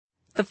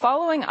The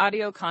following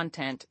audio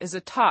content is a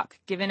talk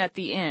given at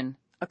The Inn,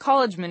 a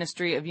college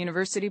ministry of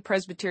University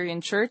Presbyterian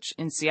Church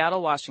in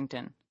Seattle,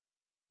 Washington.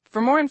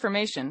 For more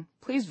information,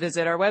 please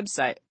visit our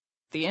website,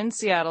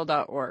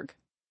 theinnseattle.org.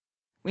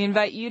 We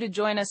invite you to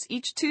join us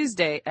each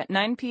Tuesday at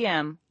 9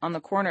 p.m. on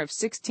the corner of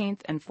 16th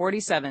and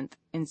 47th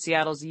in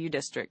Seattle's U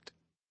District.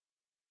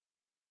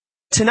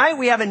 Tonight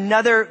we have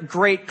another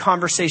great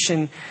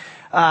conversation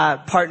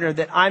partner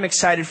that I'm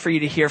excited for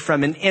you to hear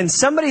from, and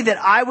somebody that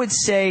I would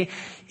say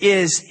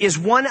is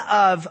one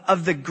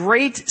of the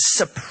great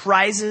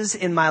surprises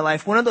in my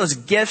life, one of those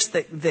gifts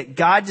that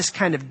God just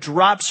kind of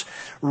drops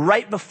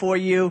right before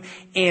you,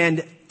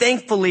 and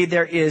thankfully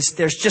there's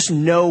just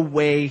no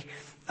way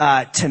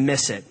to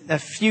miss it. A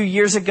few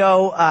years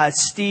ago,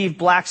 Steve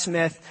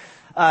Blacksmith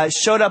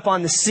showed up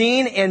on the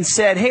scene and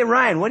said, "Hey,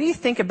 Ryan, what do you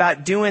think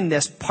about doing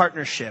this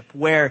partnership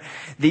where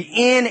the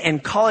Inn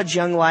and College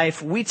Young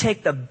Life, we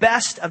take the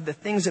best of the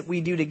things that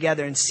we do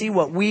together and see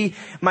what we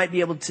might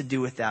be able to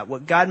do with that,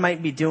 what God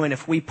might be doing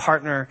if we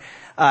partner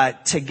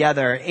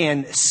together."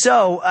 And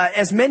so,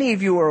 as many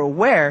of you are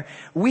aware,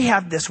 we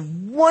have this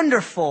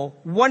wonderful,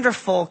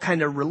 wonderful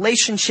kind of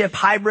relationship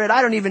hybrid,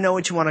 I don't even know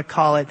what you want to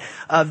call it,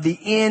 of the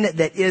Inn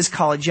that is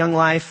College Young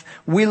Life.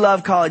 We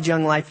love College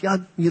Young Life.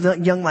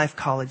 Young Life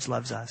College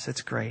loves us.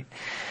 It's great.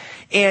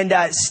 And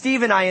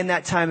Steve and I in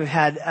that time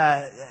have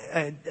had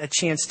a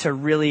chance to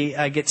really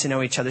get to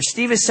know each other.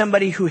 Steve is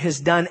somebody who has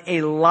done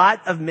a lot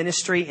of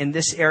ministry in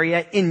this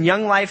area, in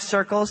Young Life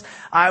circles.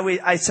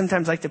 I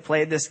sometimes like to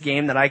play this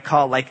game that I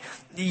call, like,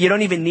 you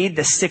don't even need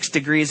the 6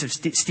 degrees of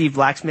Steve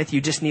Blacksmith. You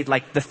just need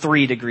like the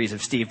 3 degrees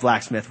of Steve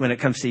Blacksmith when it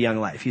comes to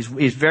Young Life. He's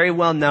very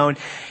well known.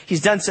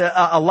 He's done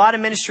a lot of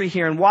ministry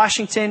here in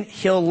Washington.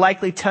 He'll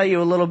likely tell you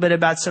a little bit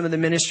about some of the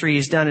ministry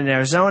he's done in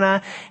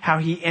Arizona, how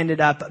he ended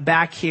up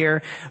back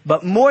here.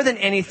 But more than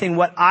anything,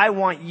 what I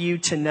want you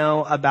to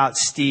know about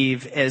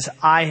Steve, as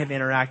I have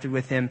interacted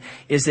with him,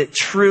 is that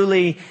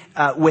truly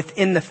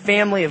within the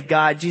family of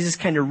God, Jesus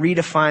kind of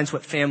redefines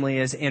what family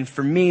is. And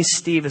for me,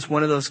 Steve is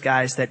one of those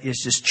guys that is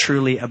just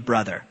truly a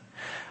brother.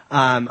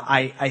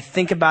 I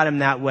think about him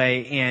that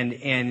way, and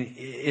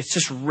it's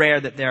just rare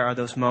that there are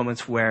those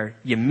moments where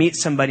you meet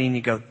somebody and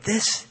you go,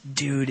 "This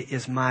dude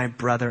is my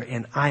brother,"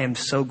 and I am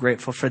so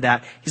grateful for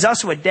that. He's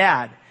also a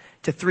dad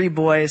to 3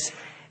 boys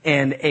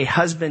and a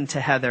husband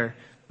to Heather,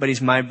 but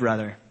he's my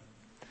brother.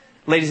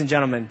 Ladies and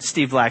gentlemen,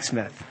 Steve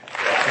Blacksmith.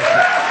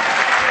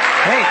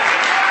 Hey.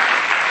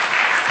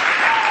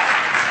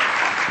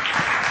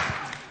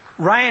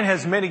 Ryan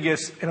has many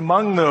gifts, and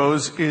among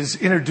those is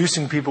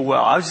introducing people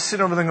well. I was just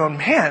sitting over there going,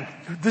 "Man,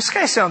 this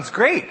guy sounds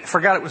great." I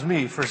forgot it was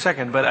me for a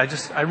second, but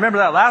I remember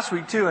that last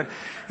week too, and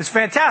it's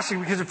fantastic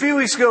because a few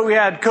weeks ago we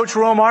had Coach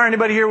Romar.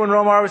 Anybody here when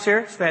Romar was here?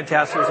 It's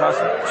fantastic. It was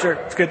awesome. Sure,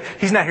 it's good.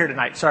 He's not here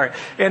tonight. Sorry.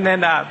 And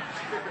then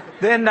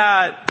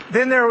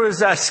there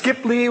was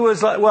Skip Lee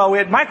was, we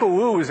had Michael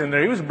Wu was in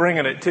there. He was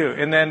bringing it too.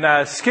 And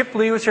then Skip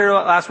Lee was here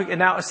last week, and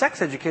now a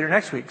sex educator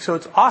next week. So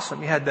it's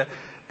awesome. You had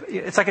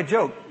it's like a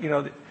joke, you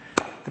know.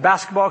 The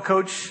basketball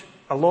coach,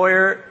 a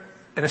lawyer,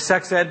 and a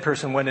sex ed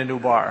person went into a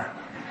bar.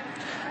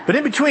 But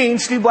in between,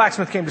 Steve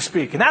Blacksmith came to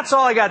speak. And that's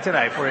all I got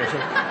tonight for you.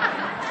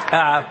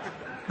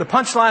 The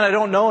punchline I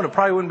don't know, and it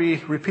probably wouldn't be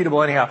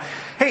repeatable anyhow.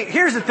 Hey,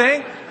 here's the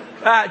thing.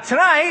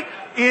 Tonight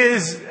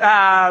is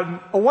a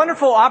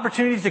wonderful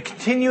opportunity to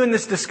continue in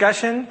this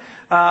discussion.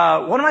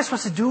 What am I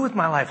supposed to do with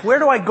my life? Where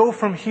do I go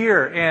from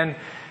here? And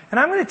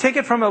I'm going to take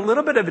it from a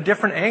little bit of a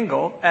different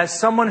angle as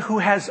someone who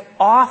has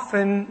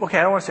often, I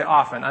don't want to say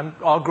often, I'm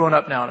all grown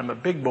up now and I'm a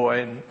big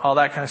boy and all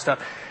that kind of stuff,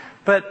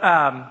 but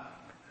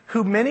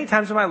who many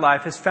times in my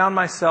life has found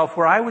myself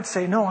where I would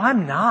say, no,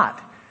 I'm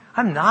not.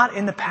 I'm not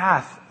in the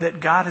path that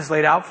God has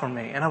laid out for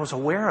me, and I was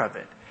aware of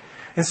it.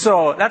 And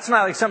so that's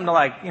not like something to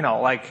like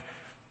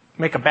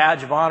make a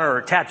badge of honor or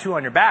a tattoo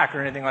on your back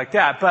or anything like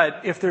that.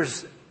 But if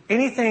there's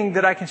anything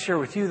that I can share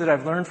with you that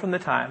I've learned from the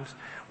times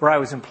where I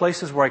was in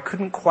places where I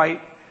couldn't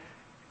quite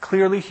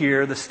clearly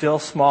hear the still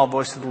small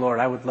voice of the Lord,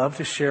 I would love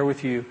to share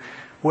with you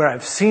where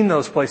I've seen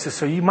those places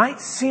so you might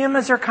see them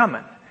as they're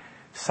coming.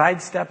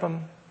 Sidestep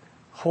them.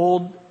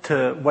 Hold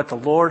to what the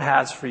Lord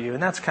has for you.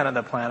 And that's kind of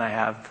the plan I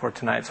have for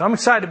tonight. So I'm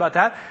excited about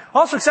that.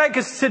 Also excited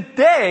because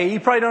today, you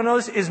probably don't know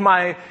this, is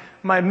my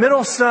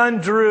middle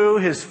son, Drew,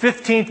 his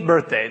 15th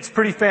birthday. It's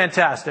pretty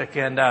fantastic.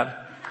 And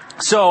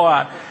so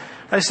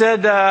I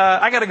said,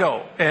 I got to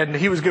go. And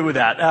he was good with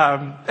that.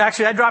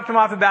 Actually, I dropped him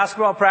off at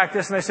basketball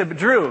practice, and I said, but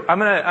Drew, I'm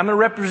gonna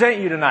represent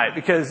you tonight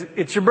because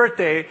it's your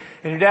birthday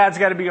and your dad's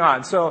got to be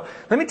on. So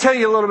let me tell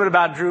you a little bit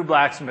about Drew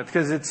Blacksmith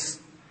because it's,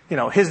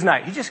 his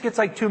night. He just gets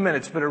like 2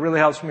 minutes, but it really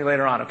helps me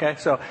later on, okay?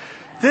 So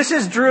this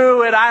is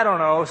Drew at,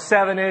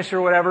 7-ish or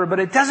whatever,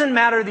 but it doesn't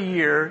matter the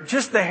year.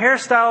 Just the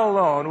hairstyle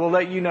alone will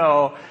let you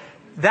know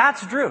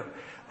that's Drew.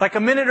 Like a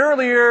minute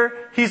earlier,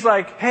 he's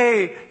like,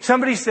 hey,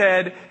 somebody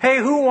said, hey,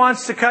 who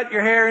wants to cut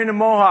your hair into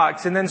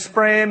mohawks and then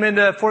spray them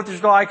into 4th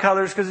of July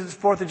colors because it's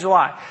 4th of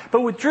July?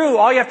 But with Drew,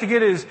 all you have to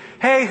get is,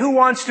 hey, who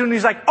wants to? And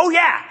he's like, oh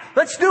yeah,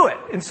 let's do it.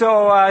 And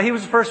so he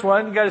was the first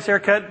one. He got his hair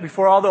cut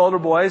before all the older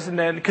boys, and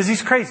then because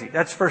he's crazy.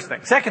 That's the first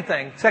thing.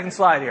 Second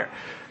slide here.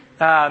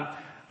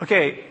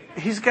 Okay,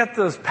 he's got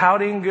those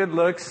pouting good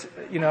looks.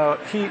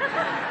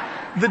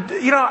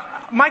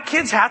 My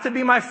kids have to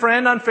be my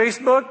friend on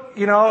Facebook,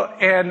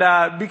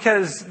 and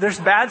because there's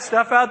bad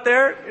stuff out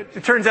there.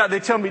 It turns out they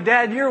tell me,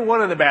 Dad, you're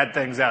one of the bad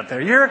things out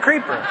there. You're a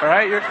creeper, all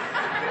right?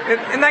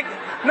 And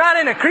not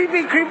in a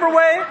creeper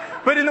way,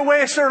 but in the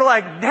way it's sort of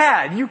like,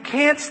 Dad, you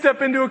can't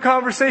step into a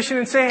conversation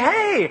and say,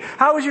 hey,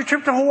 how was your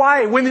trip to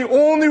Hawaii? When the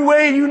only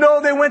way you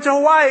know they went to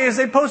Hawaii is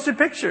they posted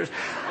pictures.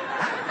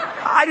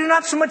 I do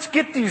not so much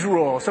get these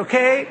rules,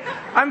 okay?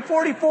 I'm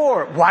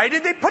 44. Why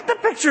did they put the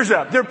pictures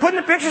up? They're putting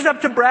the pictures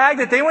up to brag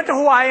that they went to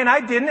Hawaii and I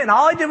didn't. And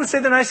all I did was say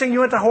the nice thing, you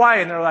went to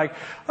Hawaii. And they're like,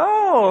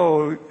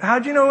 oh,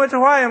 how'd you know I went to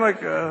Hawaii? I'm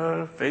like,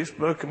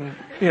 Facebook. And,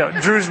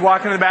 Drew's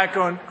walking in the back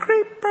going,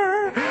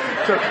 creeper.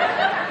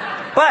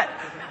 But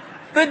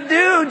the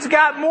dude's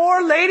got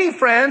more lady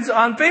friends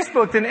on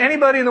Facebook than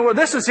anybody in the world.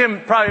 This was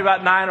him probably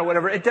about 9 or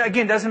whatever. It,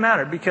 again, doesn't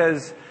matter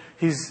because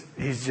he's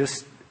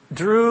just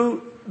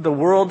Drew. The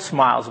world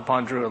smiles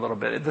upon Drew a little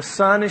bit. The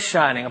sun is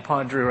shining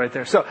upon Drew right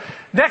there. So,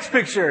 next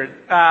picture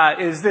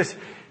is this.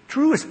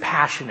 Drew is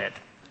passionate.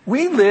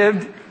 We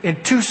lived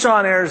in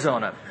Tucson,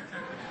 Arizona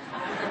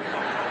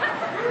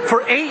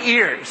for 8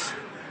 years.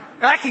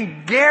 And I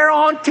can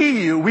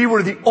guarantee you we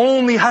were the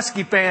only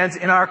Husky fans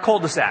in our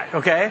cul-de-sac,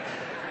 okay?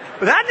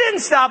 But that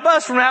didn't stop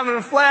us from having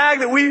a flag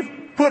that we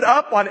put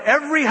up on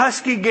every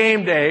Husky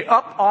game day,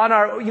 up on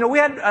our, we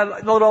had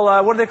a little,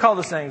 what do they call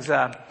those things?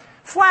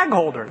 Flag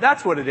holder.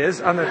 That's what it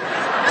is.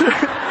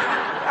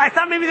 I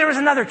thought maybe there was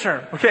another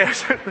term. Okay.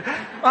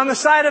 On the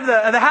side of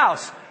the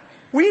house.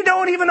 We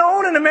don't even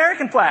own an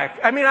American flag.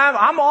 I mean,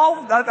 I'm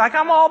all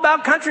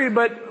about country,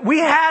 but we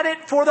had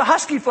it for the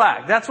Husky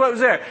flag. That's what was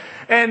there.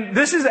 And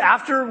this is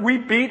after we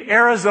beat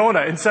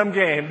Arizona in some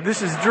game.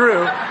 This is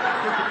Drew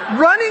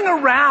running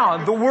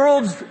around the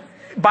world's,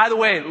 by the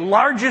way,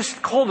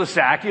 largest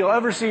cul-de-sac you'll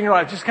ever see in your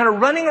life. Just kind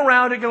of running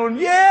around it going,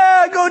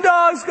 yeah, go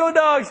Dogs, go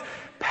Dogs.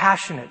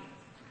 Passionate.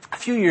 A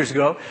few years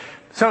ago,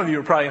 some of you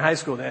were probably in high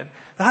school then,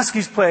 the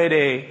Huskies played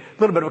a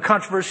little bit of a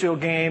controversial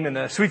game in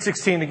the Sweet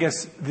 16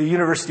 against the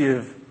University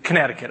of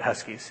Connecticut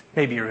Huskies.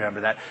 Maybe you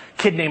remember that. A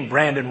kid named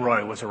Brandon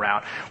Roy was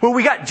around. Well,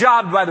 we got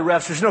jobbed by the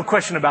refs. There's no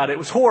question about it. It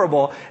was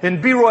horrible.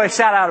 And B. Roy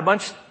sat out a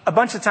bunch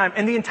of time.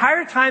 And the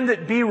entire time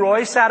that B.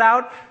 Roy sat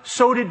out,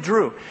 so did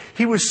Drew.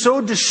 He was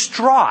so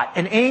distraught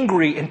and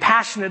angry and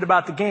passionate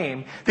about the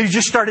game that he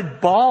just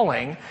started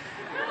bawling.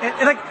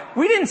 And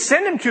we didn't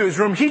send him to his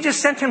room. He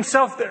just sent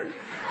himself there.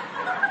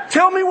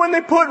 Tell me when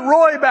they put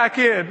Roy back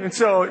in. And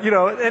so,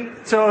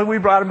 so we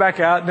brought him back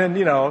out and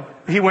then,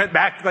 he went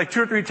back like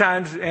 2 or 3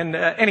 times and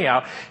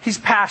anyhow, he's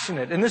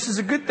passionate and this is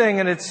a good thing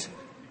and it's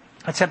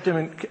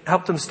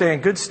helped him stay in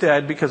good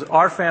stead because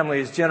our family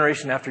is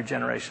generation after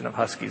generation of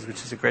Huskies,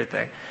 which is a great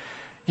thing.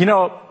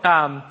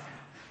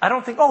 I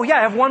don't think,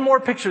 I have one more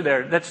picture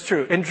there. That's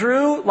true. And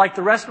Drew, like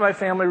the rest of my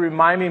family,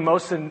 remind me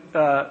most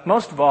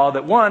of all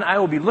that one, I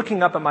will be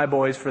looking up at my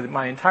boys for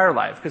my entire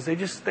life because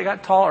they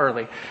got tall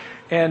early.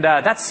 And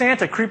that's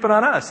Santa creeping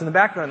on us in the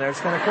background there. It's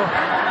kind of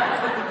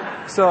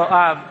cool. So,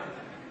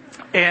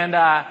 and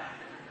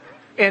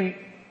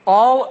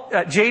all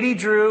JD,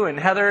 Drew, and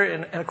Heather,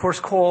 and of course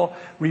Cole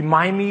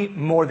remind me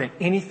more than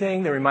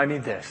anything. They remind me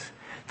of this: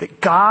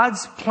 that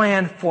God's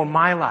plan for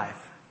my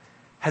life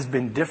has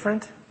been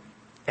different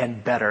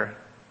and better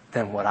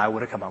than what I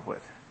would have come up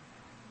with.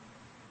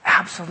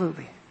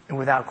 Absolutely, and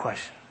without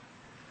question,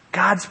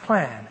 God's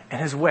plan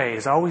and His way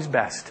is always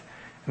best.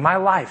 My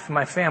life and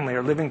my family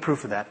are living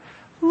proof of that.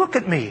 Look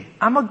at me.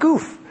 I'm a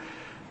goof.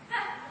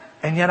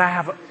 And yet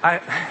I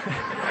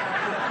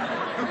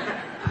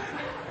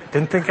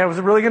didn't think I was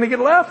really going to get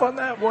a laugh on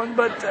that one,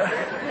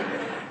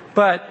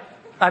 but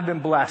I've been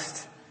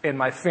blessed and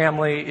my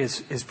family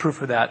is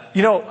proof of that.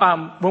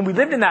 When we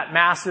lived in that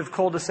massive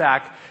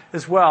cul-de-sac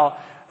as well,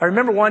 I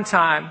remember one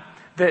time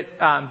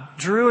that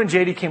Drew and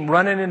JD came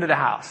running into the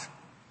house.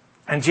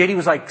 And JD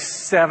was like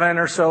 7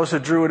 or so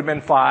Drew would have been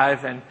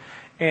 5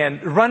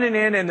 and running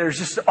in, and there's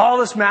just all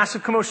this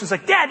massive commotion. It's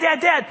like,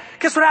 Dad,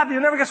 guess what happened?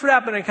 You'll never guess what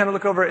happened. And I kind of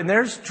look over, and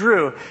there's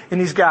Drew,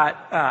 and he's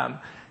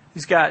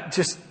got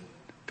just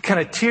kind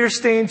of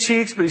tear-stained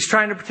cheeks, but he's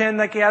trying to pretend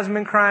like he hasn't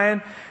been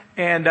crying.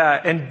 And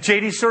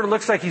JD sort of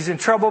looks like he's in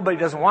trouble, but he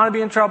doesn't want to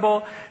be in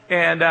trouble.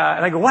 And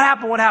I go,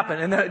 what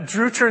happened? And then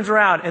Drew turns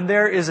around, and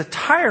there is a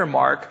tire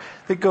mark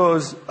that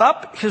goes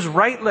up his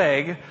right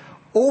leg,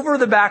 over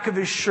the back of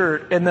his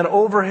shirt, and then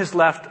over his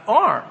left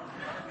arm.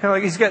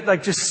 He's got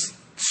like just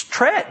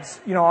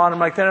treads, on him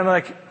like that. And I'm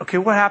like, okay,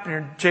 what happened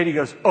here? JD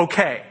goes,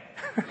 okay.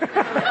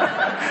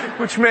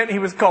 Which meant he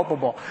was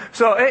culpable.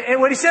 So, and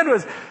what he said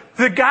was,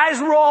 the guys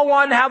were all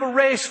wanting to have a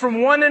race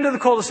from one end of the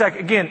cul-de-sac.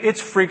 Again,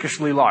 it's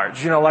freakishly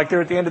large, like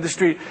they're at the end of the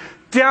street,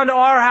 down to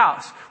our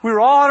house. We were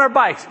all on our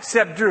bikes,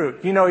 except Drew.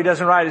 He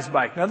doesn't ride his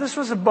bike. Now, this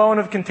was a bone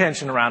of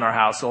contention around our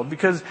household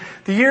because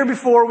the year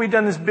before we'd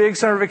done this big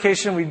summer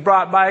vacation, we'd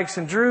brought bikes,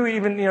 and Drew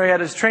even, he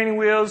had his training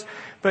wheels,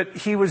 but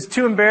he was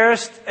too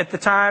embarrassed at the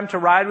time to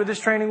ride with his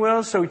training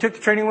wheels, so he took the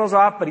training wheels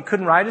off, but he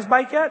couldn't ride his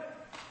bike yet.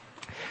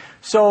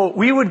 So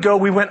we went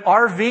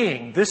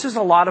RVing. This is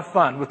a lot of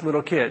fun with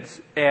little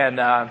kids. And,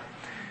 yeah,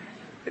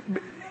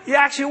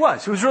 actually it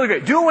was. It was really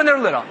great. Do it when they're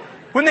little.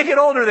 When they get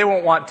older, they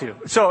won't want to.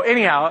 So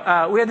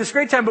anyhow, we had this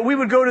great time, but we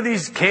would go to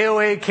these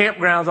KOA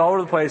campgrounds all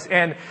over the place.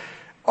 And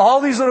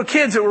all these little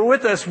kids that were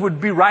with us would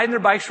be riding their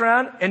bikes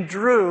around. And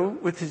Drew,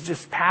 with his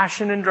just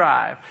passion and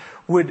drive,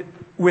 but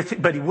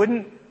he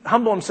wouldn't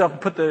humble himself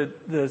and put the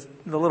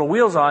little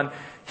wheels on.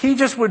 He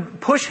just would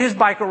push his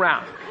bike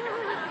around.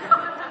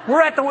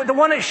 We're at the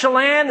one at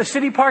Chelan, the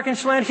city park in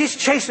Chelan. He's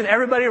chasing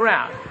everybody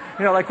around,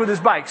 like with his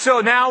bike.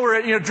 So now we're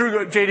at,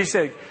 Drew, JD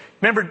said,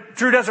 remember,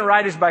 Drew doesn't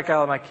ride his bike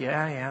out. I'm like,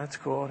 yeah, that's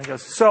cool. And he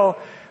goes, so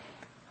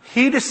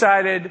he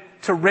decided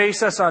to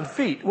race us on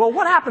feet. Well,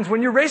 what happens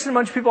when you're racing a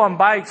bunch of people on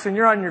bikes and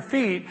you're on your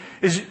feet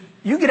is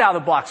you get out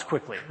of the blocks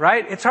quickly,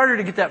 right? It's harder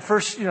to get that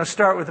first,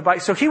 start with the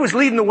bike. So he was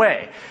leading the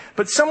way.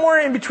 But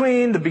somewhere in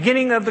between the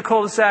beginning of the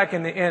cul-de-sac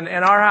and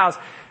our house,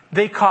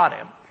 they caught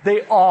him.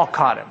 They all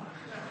caught him.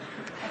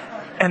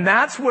 And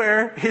that's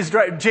where his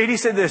drive. JD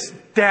said this,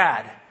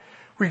 Dad,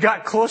 we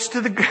got close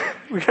to the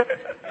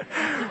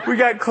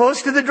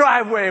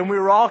driveway and we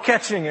were all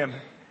catching him,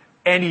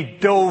 and he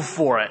dove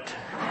for it.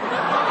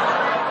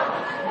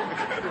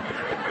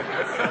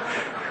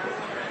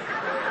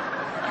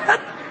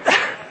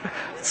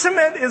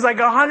 Cement is like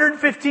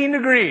 115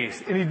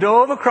 degrees, and he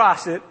dove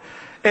across it,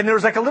 and there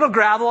was like a little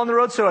gravel on the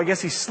road, so I guess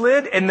he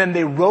slid, and then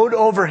they rode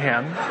over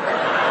him.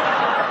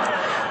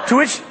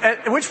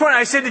 At which point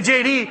I said to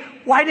JD,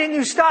 why didn't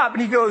you stop?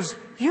 And he goes,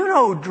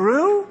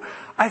 Drew,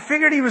 I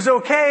figured he was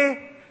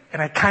okay,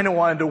 and I kind of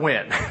wanted to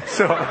win.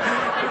 So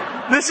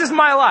this is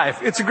my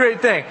life. It's a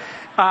great thing.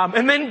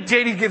 And then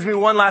JD gives me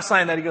one last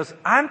line that he goes,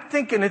 I'm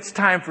thinking it's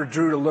time for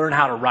Drew to learn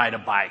how to ride a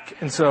bike.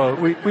 And so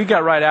we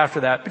got right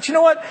after that. But you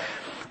know what?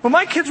 When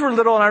my kids were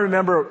little, and I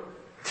remember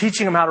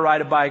teaching them how to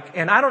ride a bike,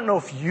 and I don't know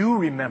if you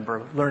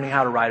remember learning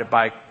how to ride a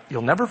bike.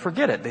 You'll never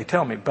forget it, they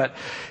tell me. But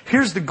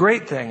here's the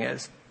great thing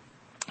is,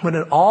 when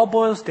it all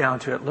boils down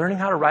to it, learning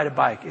how to ride a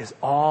bike is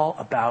all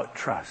about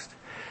trust.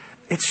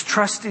 It's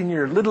trust in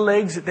your little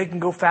legs that they can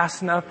go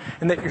fast enough,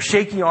 and that your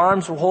shaky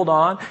arms will hold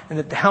on, and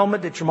that the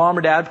helmet that your mom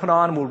or dad put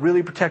on will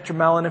really protect your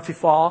melon if you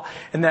fall,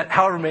 and that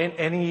however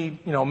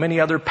many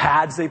other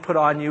pads they put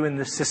on you in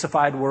this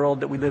sissified world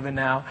that we live in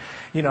now,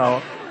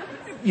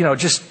 you're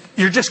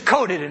just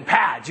coated in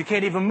pads. You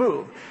can't even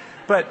move.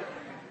 But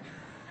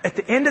at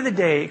the end of the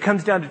day, it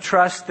comes down to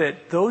trust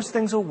that those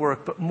things will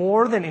work, but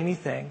more than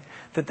anything,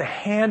 that the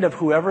hand of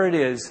whoever it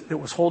is that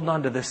was holding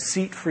on to the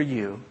seat for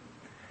you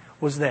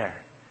was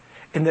there.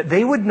 And that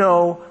they would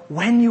know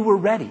when you were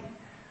ready,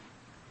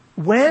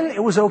 when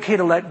it was okay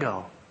to let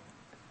go.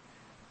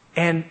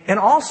 And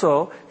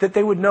also that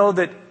they would know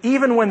that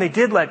even when they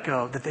did let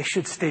go, that they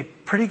should stay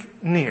pretty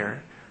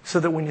near,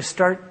 so that when you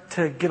start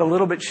to get a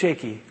little bit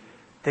shaky,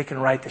 they can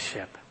right the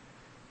ship.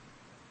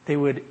 They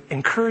would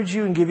encourage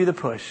you and give you the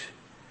push.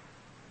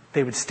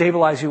 They would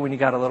stabilize you when you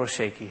got a little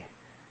shaky.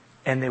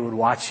 And they would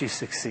watch you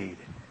succeed.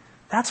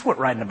 That's what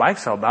riding a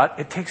bike's all about.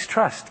 It takes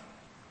trust.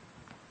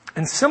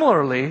 And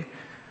similarly,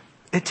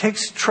 it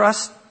takes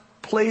trust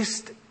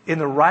placed in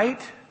the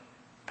right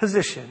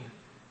position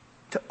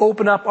to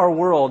open up our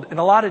world in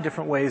a lot of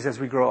different ways as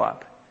we grow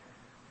up.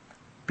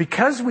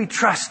 Because we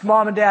trust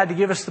mom and dad to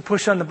give us the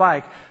push on the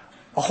bike,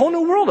 a whole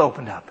new world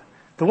opened up.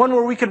 The one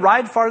where we could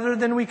ride farther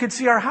than we could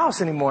see our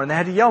house anymore, and they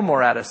had to yell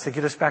more at us to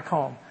get us back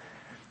home.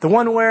 The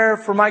one where,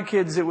 for my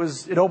kids,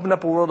 it opened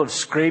up a world of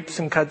scrapes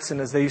and cuts, and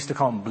as they used to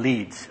call them,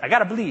 bleeds. I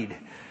got a bleed.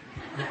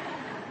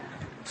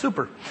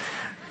 Super.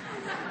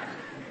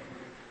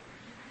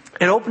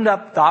 It opened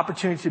up the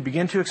opportunity to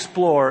begin to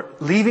explore,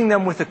 leaving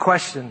them with the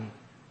question,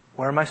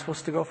 where am I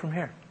supposed to go from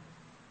here?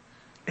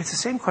 It's the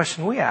same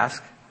question we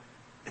ask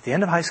at the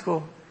end of high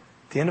school,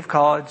 at the end of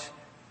college,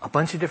 a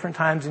bunch of different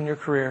times in your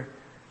career.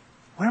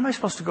 Where am I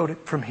supposed to go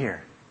from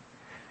here?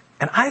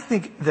 And I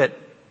think that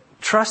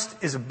trust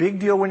is a big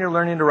deal when you're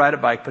learning to ride a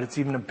bike, but it's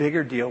even a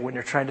bigger deal when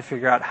you're trying to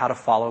figure out how to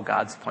follow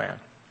God's plan.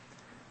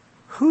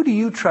 Who do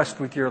you trust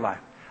with your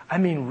life? I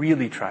mean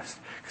really trust.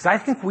 Because I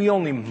think we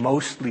only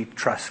mostly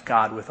trust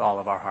God with all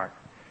of our heart.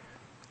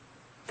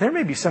 There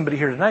may be somebody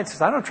here tonight that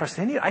says, I don't trust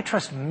any. I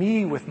trust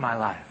me with my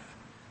life.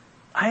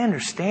 I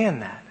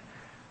understand that.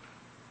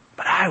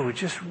 But I would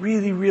just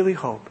really, really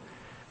hope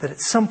that at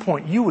some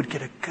point you would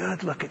get a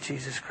good look at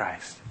Jesus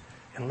Christ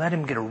and let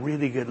him get a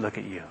really good look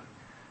at you.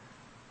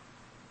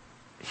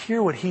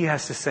 Hear what he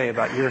has to say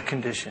about your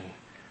condition.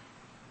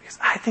 Because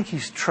I think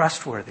he's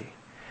trustworthy.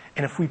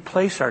 And if we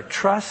place our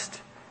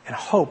trust and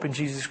hope in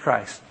Jesus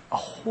Christ, a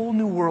whole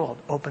new world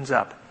opens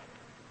up.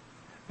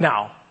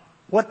 Now,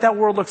 what that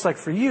world looks like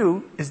for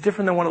you is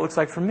different than what it looks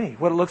like for me.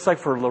 What it looks like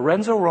for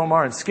Lorenzo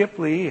Romar and Skip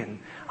Lee and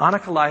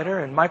Annika Leiter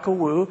and Michael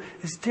Wu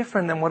is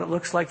different than what it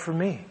looks like for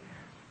me.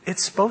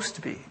 It's supposed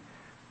to be.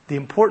 The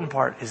important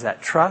part is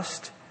that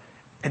trust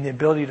and the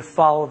ability to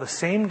follow the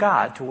same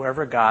God to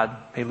wherever God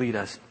may lead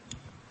us.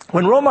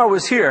 When Romar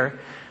was here,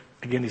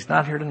 again, he's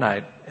not here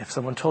tonight. If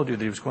someone told you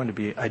that he was going to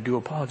be, I do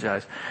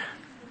apologize.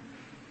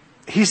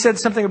 He said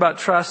something about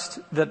trust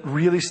that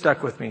really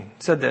stuck with me.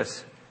 He said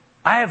this: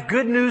 I have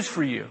good news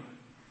for you.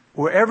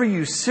 Wherever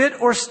you sit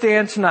or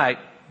stand tonight,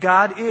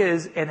 God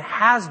is and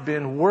has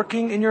been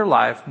working in your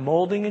life,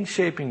 molding and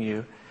shaping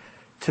you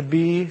to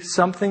be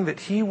something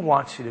that He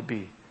wants you to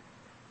be.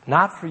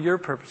 Not for your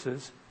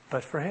purposes,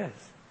 but for His.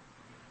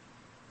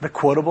 The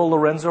quotable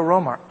Lorenzo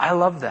Romar. I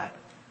love that.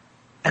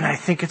 And I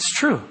think it's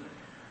true.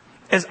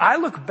 As I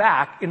look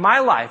back in my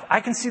life,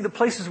 I can see the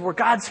places where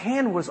God's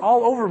hand was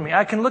all over me.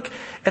 I can look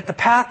at the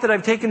path that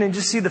I've taken and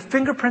just see the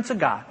fingerprints of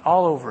God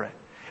all over it.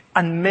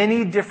 On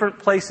many different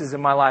places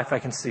in my life, I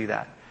can see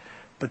that.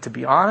 But to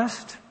be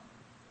honest,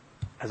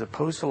 as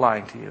opposed to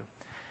lying to you,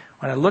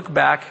 when I look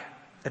back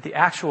at the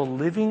actual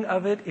living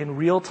of it in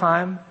real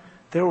time,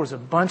 there was a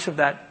bunch of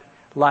that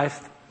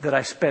life that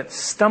I spent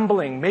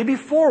stumbling, maybe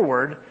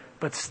forward,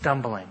 but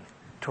stumbling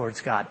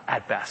towards God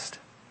at best.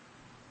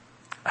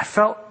 I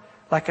felt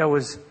like I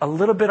was a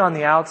little bit on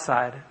the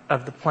outside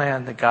of the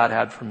plan that God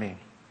had for me.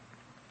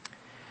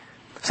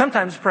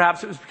 Sometimes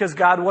perhaps it was because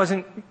God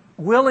wasn't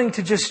willing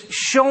to just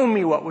show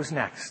me what was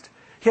next.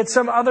 He had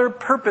some other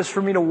purpose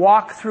for me to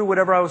walk through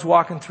whatever I was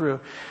walking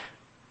through.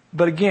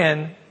 But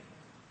again,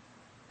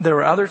 there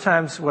were other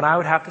times when I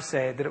would have to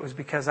say that it was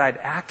because I'd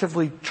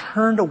actively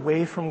turned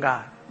away from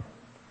God.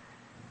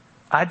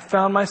 I'd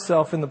found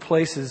myself in the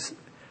places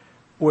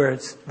where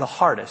it's the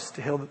hardest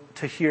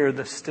to hear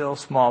the still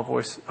small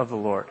voice of the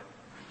Lord.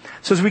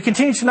 So as we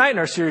continue tonight in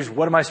our series,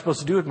 What Am I Supposed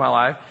to Do with My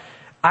Life?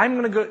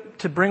 I'm going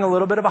to bring a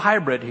little bit of a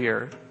hybrid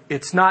here.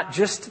 It's not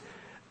just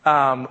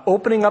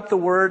opening up the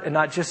Word and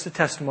not just a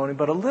testimony,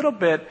 but a little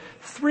bit,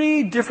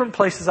 3 different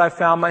places I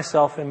found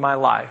myself in my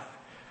life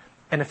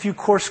and a few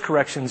course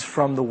corrections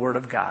from the Word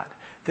of God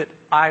that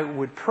I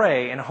would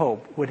pray and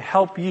hope would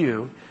help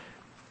you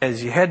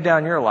as you head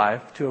down your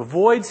life to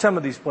avoid some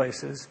of these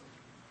places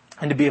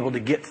and to be able to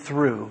get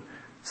through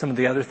some of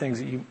the other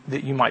things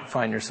that you might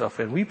find yourself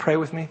in. Will you pray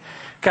with me?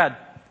 God,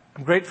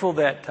 I'm grateful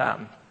that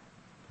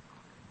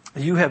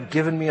you have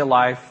given me a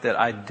life that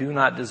I do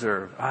not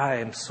deserve. I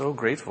am so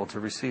grateful to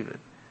receive it.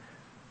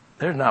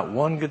 There's not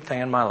one good thing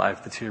in my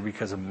life that's here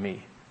because of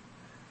me.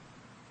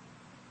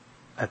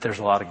 That there's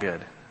a lot of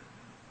good.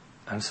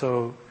 I'm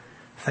so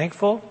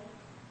thankful,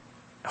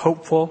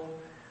 hopeful,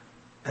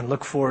 and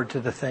look forward to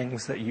the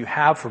things that you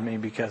have for me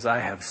because I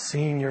have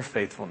seen your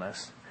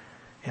faithfulness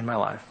in my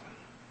life.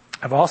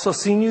 I've also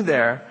seen you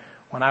there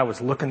when I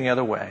was looking the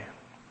other way.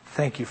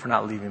 Thank you for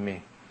not leaving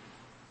me.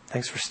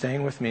 Thanks for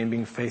staying with me and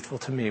being faithful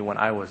to me when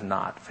I was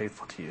not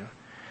faithful to you.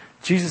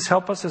 Jesus,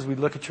 help us as we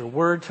look at your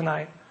word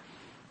tonight.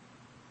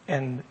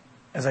 And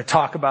as I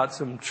talk about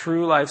some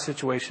true life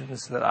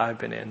situations that I've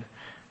been in,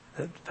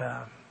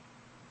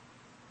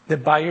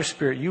 that by your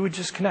Spirit you would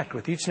just connect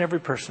with each and every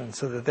person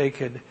so that they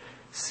could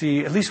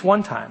see at least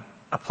one time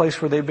a place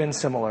where they've been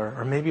similar,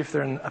 or maybe if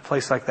they're in a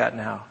place like that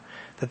now,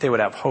 that they would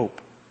have hope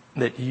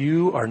that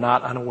you are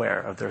not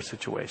unaware of their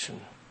situation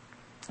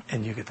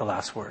and you get the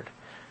last word.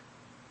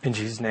 In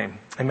Jesus' name,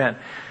 amen.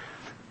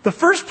 The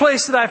first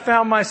place that I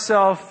found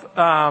myself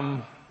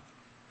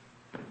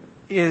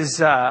is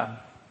a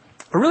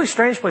really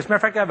strange place. Matter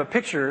of fact, I have a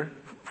picture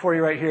for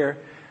you right here.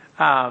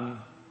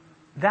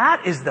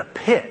 That is the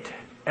pit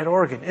at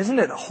Oregon. Isn't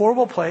it a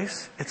horrible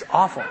place? It's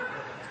awful.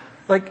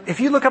 Like,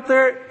 if you look up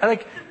there,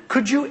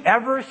 could you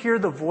ever hear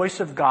the voice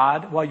of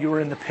God while you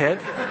were in the pit?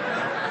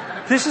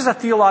 This is a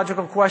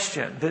theological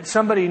question that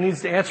somebody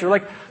needs to answer.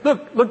 Like,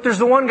 look, there's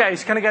the one guy,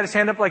 he's kind of got his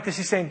hand up like this.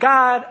 He's saying,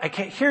 God, I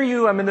can't hear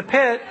you. I'm in the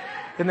pit.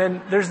 And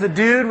then there's the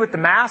dude with the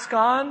mask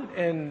on,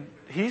 and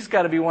he's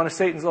got to be one of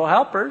Satan's little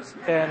helpers.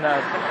 And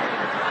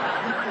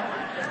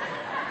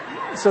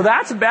so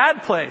that's a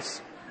bad place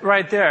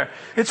right there.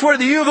 It's where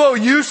the U of O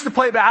used to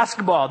play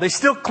basketball. They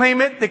still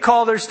claim it. They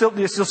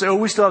still say,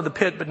 we still have the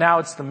pit, but now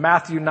it's the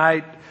Matthew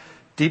Knight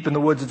Deep in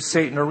the Woods of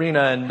Satan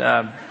Arena. And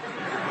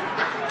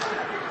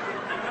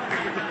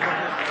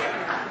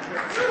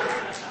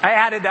I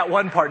added that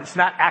one part. It's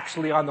not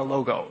actually on the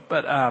logo.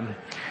 But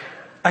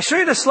I show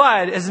you the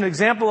slide as an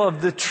example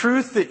of the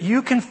truth that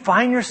you can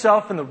find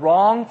yourself in the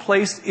wrong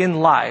place in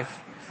life.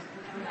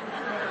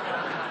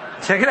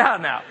 Check it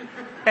out now.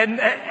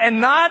 And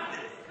not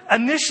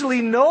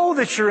initially know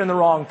that you're in the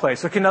wrong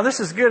place. Okay, now this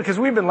is good because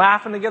we've been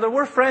laughing together.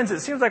 We're friends. It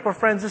seems like we're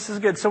friends. This is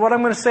good. So what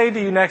I'm going to say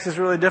to you next is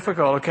really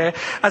difficult, okay?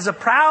 As a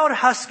proud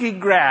Husky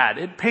grad,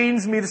 it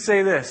pains me to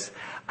say this.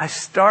 I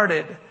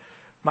started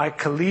my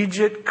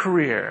collegiate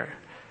career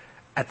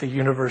at the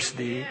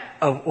University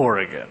of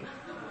Oregon.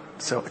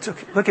 So it's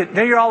okay. Look at,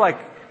 now you're all like,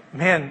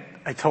 man,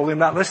 I totally am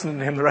not listening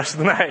to him the rest of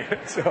the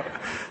night. So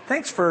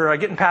thanks for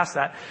getting past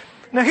that.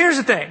 Now here's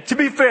the thing. To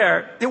be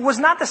fair, it was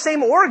not the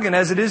same Oregon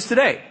as it is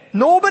today.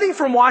 Nobody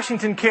from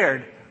Washington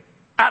cared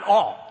at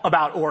all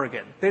about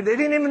Oregon. They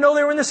didn't even know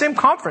they were in the same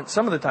conference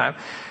some of the time.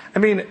 I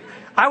mean,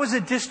 I was a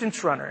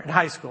distance runner in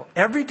high school.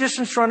 Every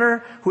distance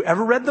runner who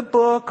ever read the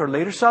book or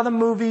later saw the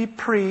movie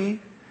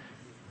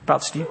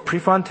about Steve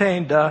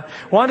Prefontaine,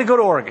 wanted to go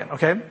to Oregon,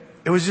 okay?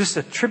 It was just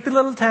a trippy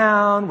little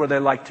town where they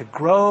like to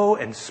grow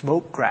and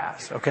smoke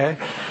grass, okay?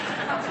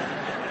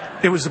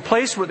 It was the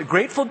place where the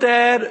Grateful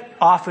Dead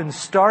often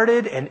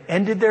started and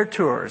ended their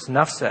tours.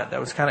 Enough said. That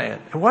was kind of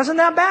it. It wasn't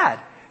that bad.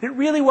 It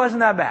really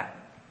wasn't that bad.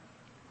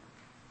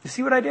 You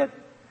see what I did?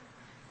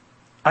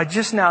 I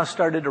just now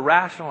started to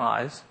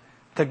rationalize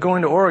that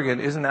going to Oregon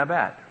isn't that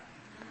bad.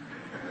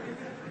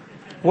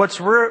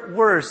 What's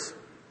worse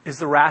is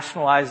the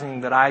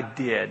rationalizing that I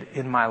did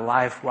in my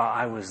life while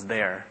I was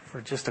there for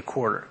just a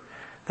quarter.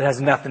 That has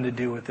nothing to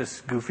do with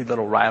this goofy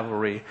little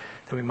rivalry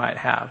that we might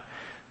have,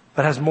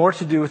 but has more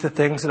to do with the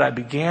things that I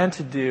began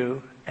to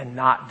do and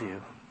not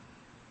do.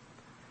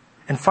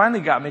 And finally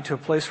got me to a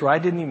place where I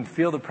didn't even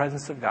feel the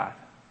presence of God.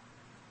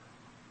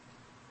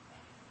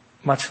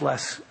 Much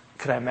less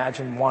could I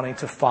imagine wanting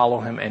to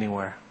follow him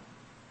anywhere.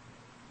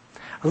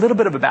 A little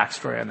bit of a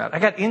backstory on that. I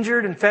got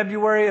injured in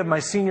February of my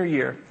senior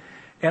year,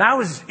 and I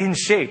was in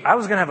shape. I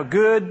was going to have a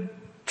good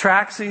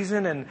track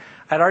season, and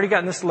I'd already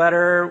gotten this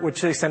letter,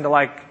 which they send to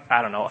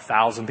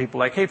 1,000 people,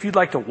 like, hey, if you'd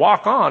like to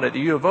walk on at the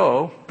U of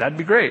O, that'd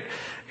be great.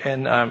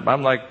 And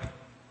I'm like,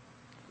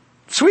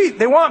 sweet,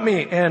 they want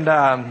me.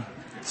 And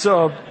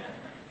so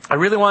I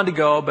really wanted to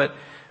go, but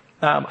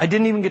I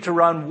didn't even get to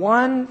run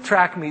one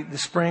track meet the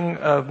spring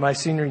of my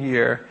senior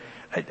year.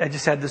 I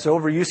just had this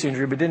overuse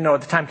injury, but didn't know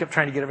at the time, kept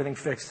trying to get everything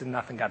fixed, and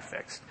nothing got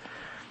fixed.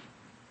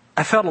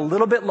 I felt a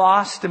little bit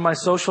lost in my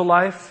social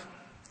life.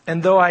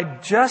 And though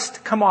I'd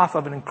just come off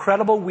of an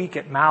incredible week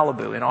at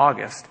Malibu in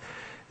August,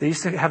 they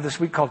used to have this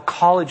week called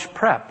college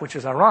prep, which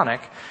is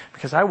ironic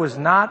because I was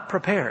not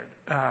prepared.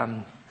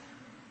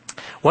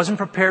 Wasn't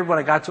prepared when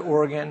I got to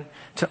Oregon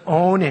to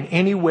own in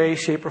any way,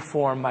 shape, or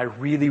form my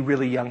really,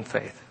 really young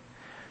faith.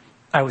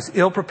 I was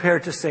ill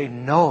prepared to say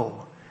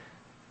no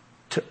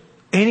to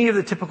any of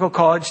the typical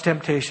college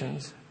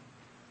temptations.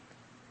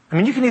 I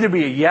mean, you can either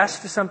be a yes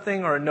to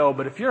something or a no,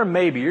 but if you're a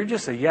maybe, you're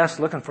just a yes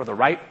looking for the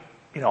right,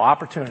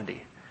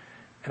 opportunity.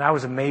 And I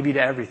was a maybe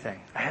to everything.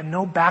 I had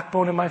no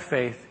backbone in my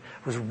faith.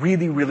 I was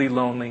really, really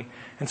lonely.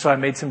 And so I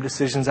made some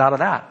decisions out of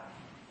that.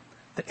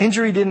 The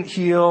injury didn't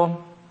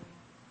heal.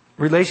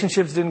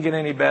 Relationships didn't get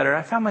any better.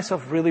 I found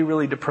myself really,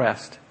 really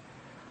depressed.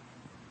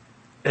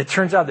 It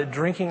turns out that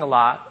drinking a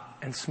lot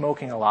and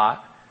smoking a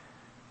lot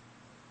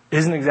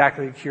isn't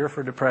exactly a cure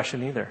for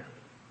depression either.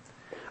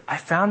 I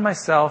found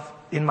myself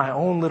in my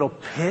own little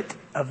pit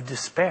of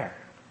despair.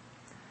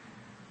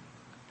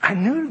 I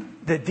knew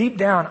that deep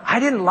down, I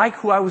didn't like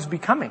who I was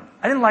becoming.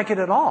 I didn't like it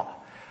at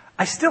all.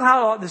 I still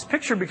had this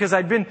picture because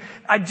I'd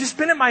just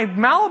been at my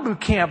Malibu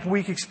camp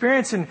week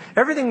experience and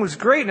everything was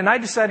great. And I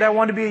decided I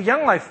wanted to be a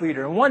Young Life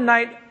leader. And one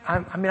night,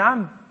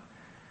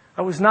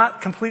 I was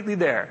not completely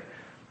there.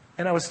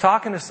 And I was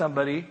talking to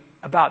somebody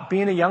about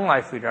being a Young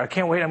Life leader. I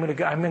can't wait. I'm going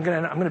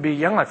to be a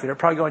Young Life leader. I'll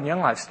probably go on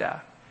Young Life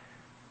staff.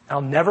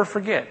 I'll never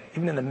forget,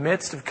 even in the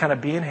midst of kind of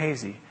being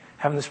hazy,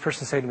 having this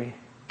person say to me,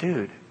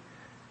 dude,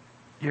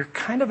 you're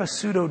kind of a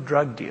pseudo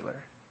drug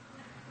dealer.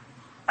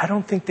 I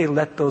don't think they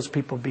let those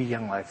people be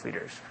Young Life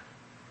leaders.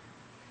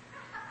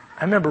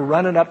 I remember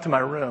running up to my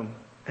room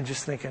and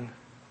just thinking,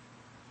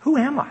 who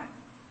am I?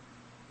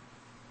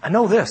 I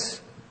know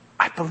this.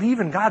 I believe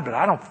in God, but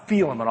I don't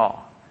feel him at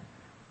all.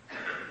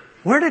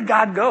 Where did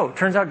God go?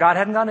 Turns out God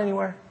hadn't gone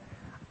anywhere.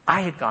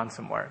 I had gone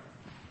somewhere.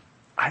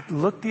 I'd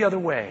looked the other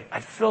way.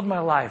 I'd filled my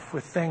life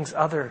with things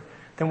other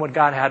than what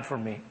God had for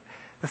me.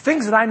 The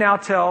things that I now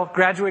tell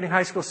graduating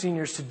high school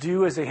seniors to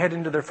do as they head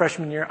into their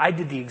freshman year, I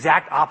did the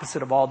exact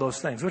opposite of all those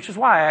things, which is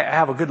why I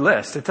have a good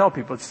list to tell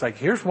people. It's like,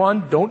 here's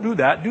one, don't do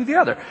that, do the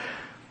other.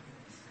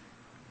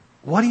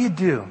 What do you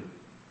do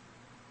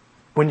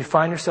when you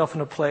find yourself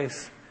in a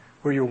place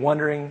where you're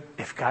wondering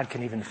if God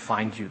can even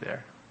find you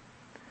there?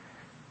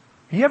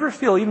 You ever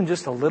feel even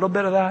just a little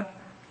bit of that?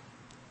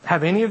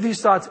 Have any of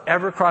these thoughts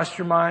ever crossed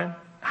your mind?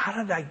 How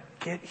did I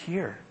get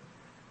here?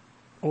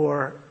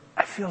 Or,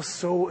 I feel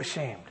so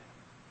ashamed.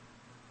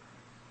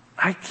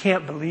 I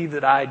can't believe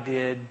that I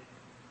did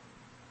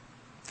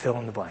fill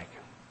in the blank.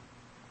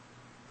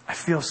 I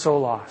feel so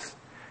lost.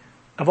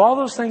 Of all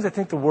those things, I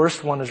think the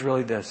worst one is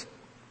really this.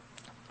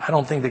 I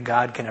don't think that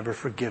God can ever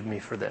forgive me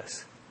for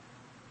this.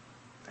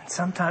 And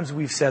sometimes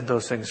we've said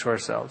those things to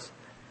ourselves.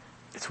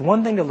 It's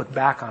one thing to look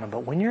back on them,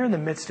 but when you're in the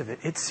midst of it,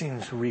 it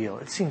seems real.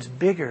 It seems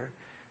bigger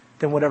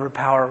than whatever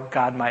power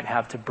God might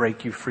have to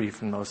break you free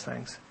from those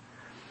things.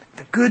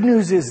 The good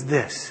news is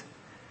this,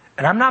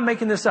 and I'm not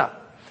making this up.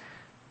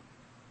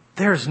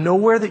 There's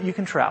nowhere that you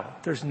can travel.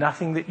 There's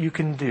nothing that you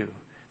can do.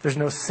 There's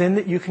no sin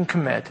that you can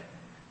commit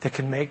that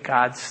can make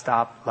God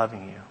stop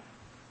loving you.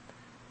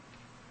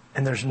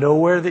 And there's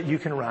nowhere that you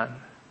can run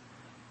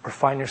or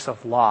find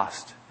yourself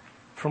lost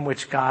from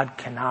which God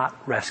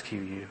cannot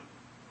rescue you.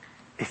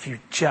 If you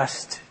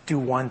just do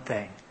one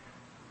thing,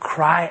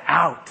 cry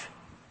out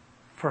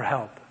for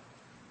help.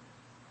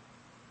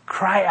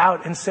 Cry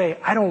out and say,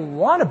 I don't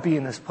want to be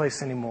in this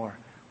place anymore.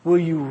 Will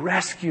you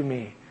rescue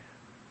me?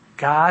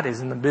 God is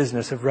in the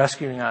business of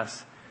rescuing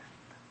us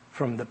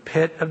from the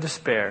pit of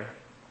despair,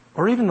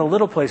 or even the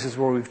little places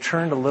where we've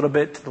turned a little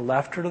bit to the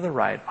left or to the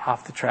right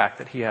off the track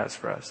that he has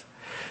for us.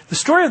 The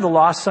story of the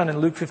lost son in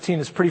Luke 15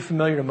 is pretty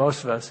familiar to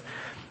most of us.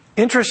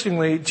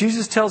 Interestingly,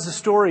 Jesus tells the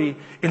story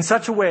in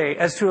such a way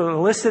as to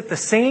elicit the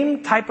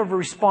same type of a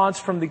response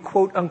from the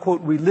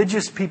quote-unquote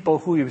religious people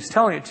who he was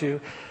telling it to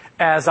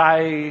as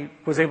I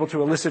was able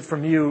to elicit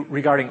from you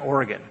regarding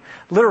Oregon.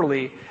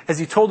 Literally, as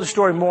he told the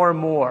story more and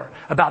more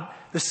about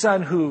the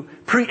son who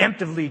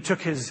preemptively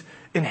took his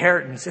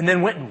inheritance and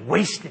then went and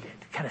wasted it,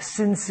 kind of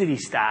Sin City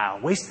style,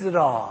 wasted it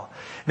all.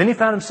 Then he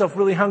found himself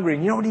really hungry,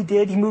 and you know what he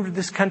did? He moved to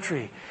this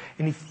country,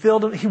 and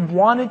he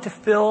wanted to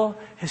fill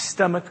his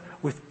stomach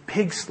with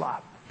pig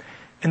slop.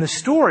 And the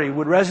story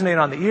would resonate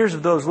on the ears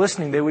of those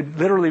listening. They would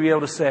literally be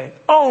able to say,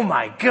 "Oh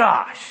my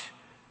gosh,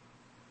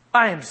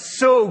 I am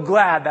so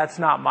glad that's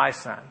not my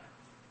son.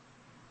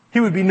 He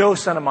would be no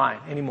son of mine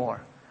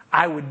anymore.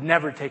 I would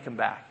never take him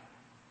back."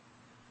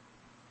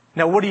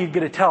 Now, what are you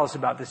going to tell us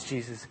about this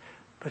Jesus?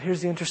 But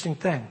here's the interesting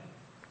thing.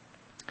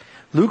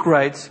 Luke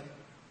writes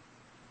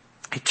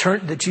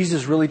that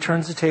Jesus really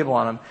turns the table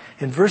on him.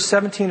 In verse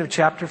 17 of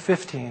chapter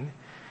 15,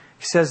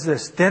 he says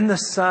this, "Then the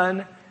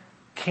son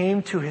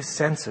came to his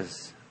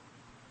senses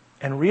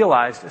and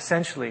realized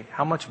essentially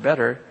how much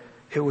better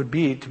it would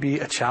be to be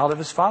a child of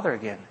his father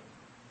again.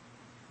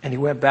 And he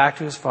went back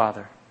to his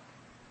father."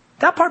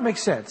 That part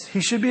makes sense.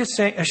 He should be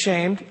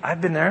ashamed.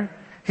 I've been there.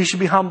 He should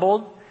be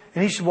humbled,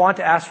 and he should want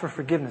to ask for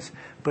forgiveness.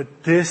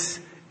 But this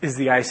is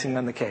the icing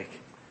on the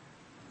cake.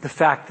 The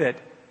fact that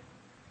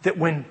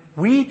when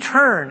we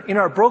turn in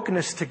our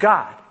brokenness to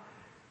God,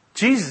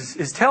 Jesus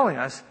is telling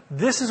us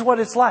this is what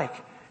it's like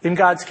in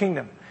God's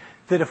kingdom.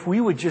 That if we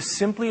would just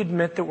simply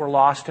admit that we're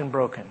lost and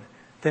broken,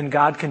 then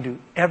God can do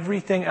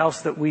everything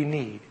else that we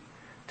need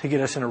to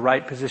get us in a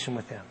right position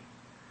with Him.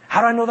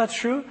 How do I know that's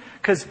true?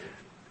 Because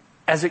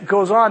as it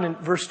goes on in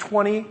verse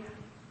 20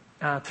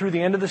 through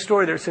the end of the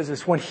story there, it says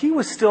this, when he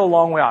was still a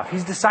long way off,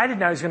 he's decided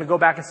now he's going to go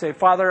back and say,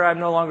 "Father, I'm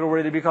no longer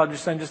worthy to be called your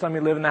son. Just let me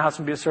live in the house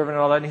and be a servant,"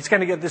 and all that. And he's going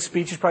to get this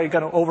speech. He's probably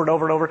going to over and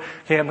over and over.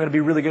 Okay, I'm going to be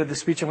really good at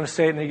this speech. I'm going to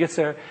say it. And he gets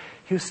there.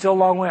 He was still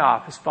a long way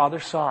off. His father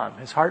saw him,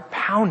 his heart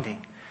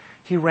pounding.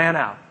 He ran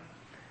out.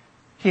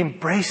 He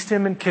embraced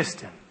him and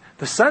kissed him.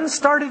 The son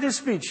started his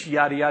speech,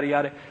 yada, yada,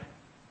 yada.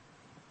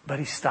 But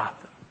he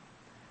stopped them.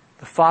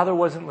 The father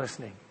wasn't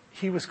listening.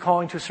 He was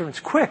calling to his servants,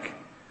 "Quick,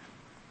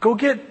 go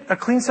get a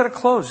clean set of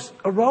clothes,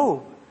 a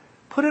robe.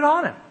 Put it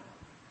on him.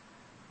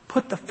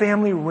 Put the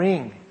family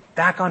ring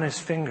back on his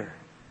finger."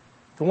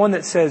 The one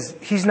that says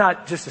he's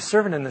not just a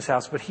servant in this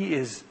house, but he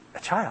is a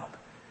child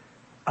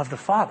of the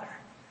Father.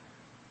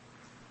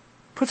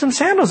 Put some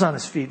sandals on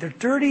his feet. They're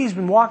dirty. He's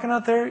been walking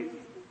out there.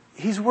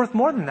 He's worth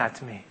more than that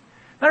to me.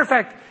 Matter of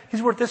fact,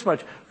 he's worth this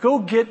much. Go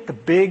get the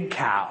big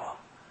cow.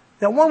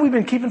 That one we've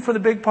been keeping for the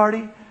big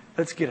party.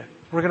 Let's get it.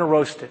 We're going to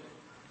roast it.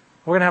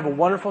 We're going to have a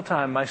wonderful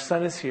time. My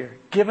son is here.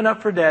 Given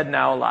up for dead,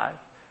 now alive.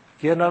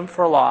 Given up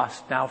for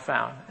lost, now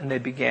found. And they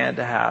began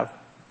to have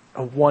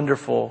a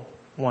wonderful,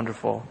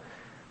 wonderful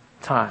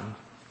time.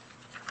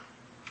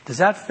 Does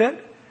that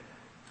fit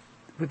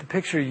with the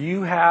picture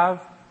you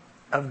have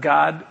of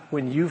God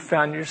when you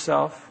found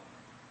yourself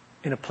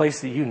in a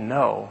place that you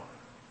know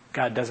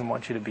God doesn't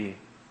want you to be?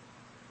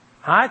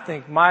 I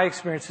think my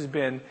experience has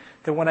been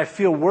that when I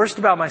feel worst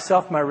about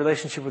myself, my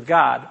relationship with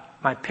God,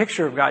 my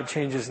picture of God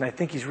changes and I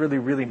think He's really,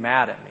 really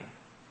mad at me.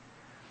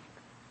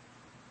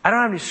 I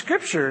don't have any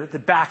scripture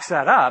that backs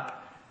that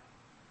up,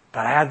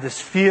 but I have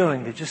this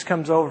feeling that just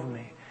comes over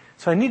me.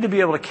 So I need to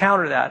be able to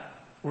counter that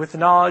with the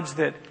knowledge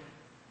that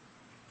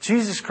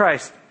Jesus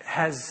Christ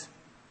has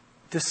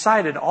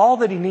decided all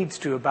that He needs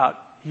to about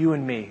you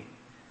and me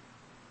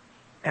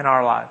and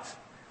our lives.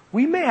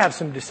 We may have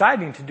some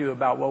deciding to do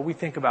about what we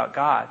think about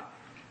God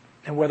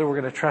and whether we're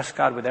going to trust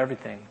God with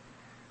everything.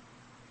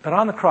 But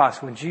on the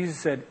cross, when Jesus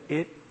said,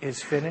 "It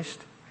is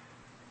finished,"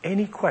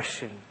 any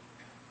question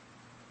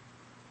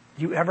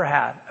you ever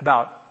had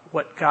about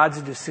what God's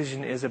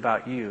decision is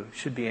about you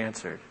should be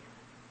answered.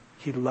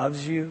 He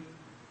loves you,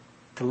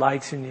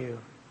 delights in you,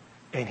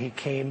 and He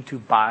came to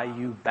buy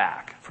you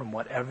back from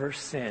whatever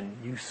sin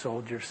you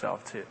sold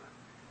yourself to.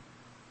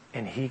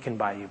 And He can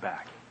buy you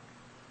back.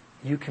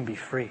 You can be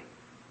free.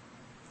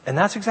 And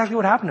that's exactly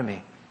what happened to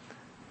me.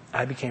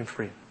 I became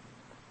free.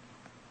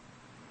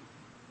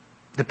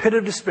 The pit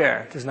of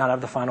despair does not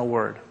have the final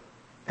word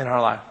in our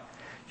life.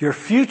 Your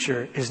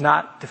future is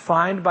not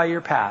defined by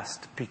your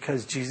past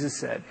because Jesus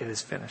said it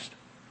is finished.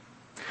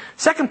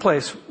 Second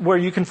place where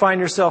you can find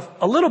yourself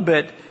a little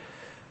bit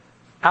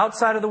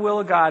outside of the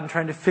will of God and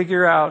trying to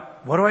figure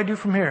out, what do I do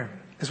from here,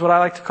 is what I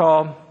like to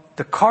call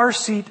the car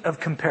seat of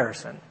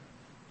comparison.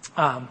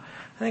 I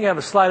think I have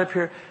a slide up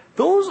here.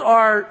 Those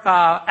are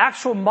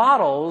actual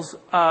models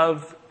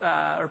of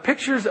or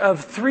pictures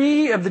of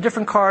 3 of the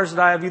different cars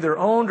that I have either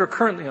owned or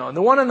currently own.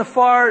 The one on the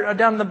far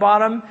down at the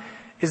bottom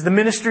is the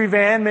ministry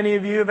van. Many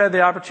of you have had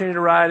the opportunity to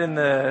ride in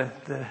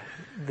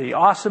the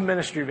awesome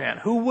ministry van.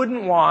 Who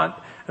wouldn't want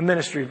a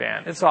ministry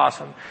van? It's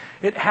awesome.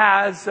 It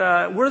has,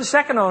 we're the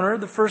second owner.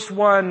 The first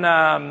one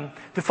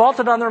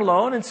defaulted on their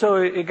loan, and so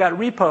it got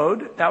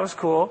repoed. That was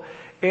cool.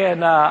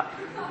 And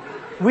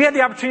we had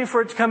the opportunity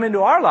for it to come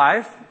into our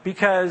life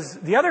because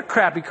the other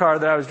crappy car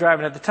that I was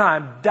driving at the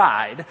time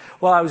died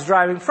while I was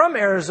driving from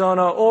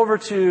Arizona over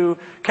to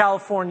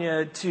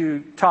California to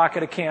talk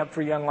at a camp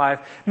for Young Life.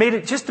 Made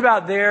it just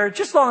about there,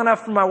 just long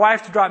enough for my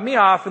wife to drop me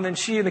off, and then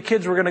she and the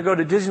kids were going to go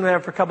to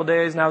Disneyland for a couple of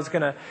days, and I was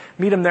going to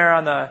meet them there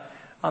on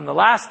the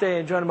last day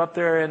and join them up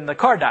there, and the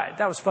car died.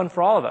 That was fun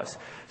for all of us.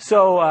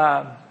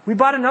 So we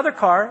bought another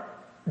car,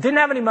 didn't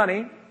have any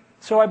money,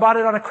 so I bought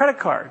it on a credit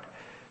card.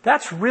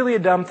 That's really a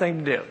dumb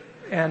thing to do.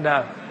 And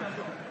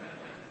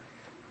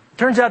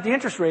turns out the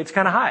interest rate's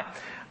kind of high.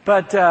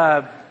 But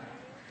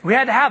we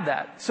had to have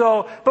that.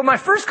 But my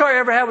first car I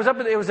ever had was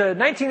it was a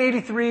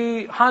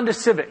 1983 Honda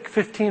Civic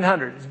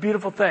 1500. It's a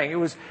beautiful thing. It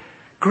was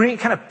green,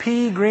 kind of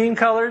pea green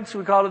colored, so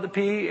we called it the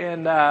pea,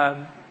 and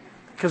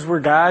because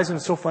we're guys and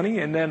it's so funny.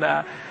 And then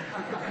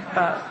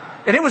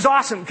and it was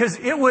awesome because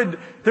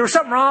there was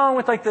something wrong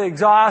with like the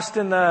exhaust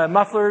and the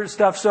muffler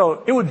stuff,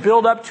 so it would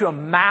build up to a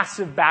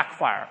massive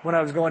backfire when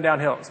I was going down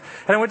hills.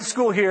 And I went to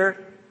school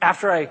here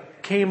after I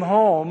came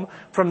home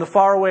from the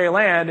faraway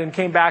land and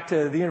came back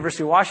to the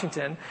University of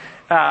Washington.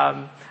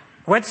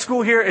 Went to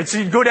school here, and so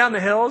you'd go down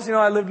the hills. You know,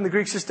 I lived in the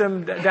Greek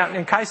system down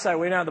in Kaisai,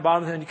 way down at the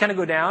bottom of the hill, and you kind of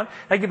go down.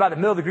 I get about the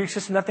middle of the Greek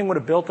system, nothing would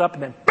have built up,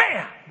 and then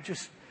bam!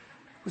 It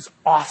was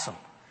awesome.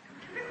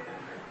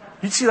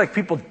 You'd see like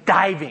people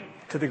diving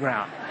to the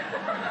ground.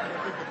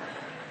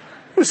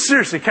 It was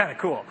seriously kind of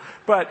cool.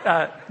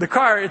 But the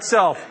car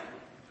itself,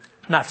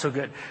 not so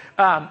good.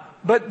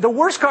 But the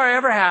worst car I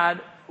ever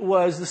had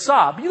was the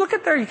Saab. You look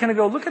at there, you kind of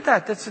go, look at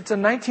that. It's a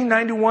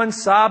 1991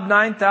 Saab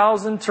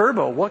 9000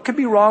 Turbo. What could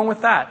be wrong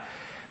with that?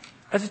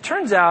 As it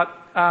turns out,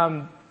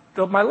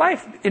 my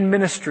life in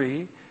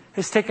ministry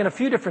has taken a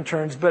few different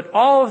turns, but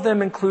all of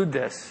them include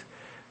this,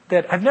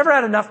 that I've never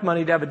had enough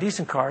money to have a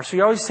decent car, so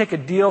you always take a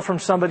deal from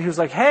somebody who's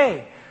like,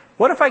 hey,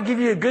 what if I give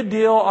you a good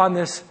deal on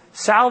this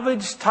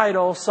salvage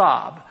title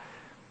Saab?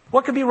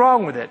 What could be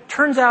wrong with it?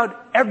 Turns out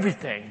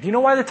everything. Do you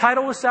know why the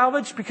title was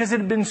salvaged? Because it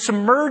had been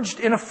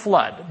submerged in a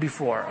flood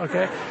before,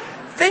 okay?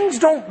 Things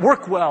don't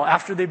work well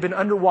after they've been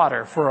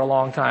underwater for a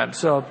long time.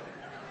 So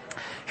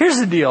here's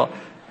the deal.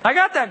 I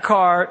got that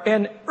car,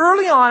 and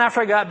early on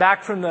after I got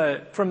back from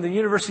the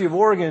University of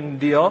Oregon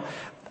deal,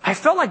 I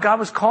felt like God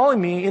was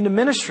calling me into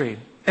ministry,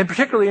 and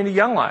particularly into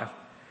Young Life.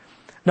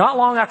 Not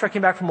long after I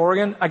came back from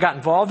Oregon, I got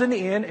involved in the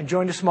inn and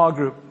joined a small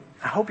group.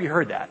 I hope you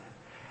heard that.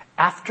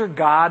 After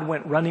God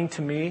went running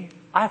to me,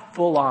 I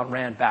full on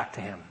ran back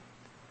to Him.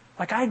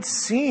 Like I'd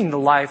seen the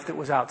life that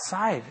was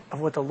outside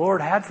of what the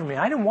Lord had for me.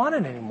 I didn't want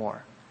it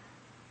anymore.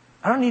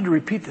 I don't need to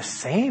repeat the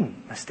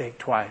same mistake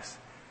twice.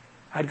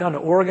 I'd gone to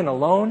Oregon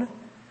alone,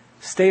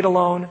 stayed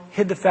alone,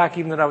 hid the fact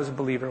even that I was a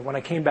believer. When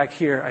I came back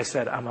here, I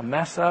said, I'm a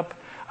mess up.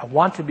 I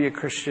want to be a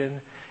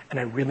Christian, and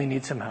I really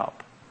need some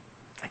help.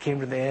 I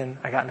came to the inn.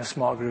 I got in a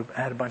small group.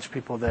 I had a bunch of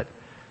people that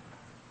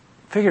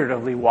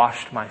figuratively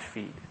washed my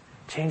feet,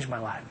 changed my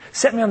life,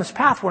 set me on this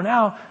path where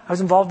now I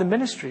was involved in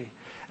ministry.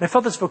 And I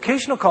felt this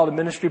vocational call to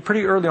ministry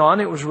pretty early on.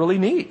 It was really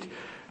neat.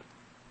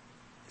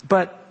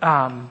 But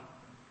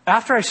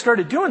after I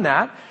started doing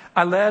that,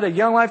 I led a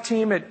Young Life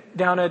team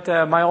down at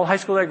my old high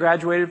school that I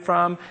graduated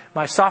from.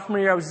 My sophomore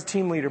year, I was the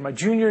team leader. My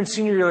junior and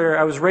senior year,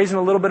 I was raising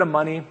a little bit of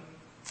money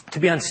to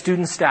be on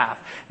student staff.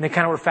 And they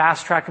kind of were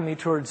fast-tracking me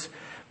towards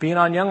being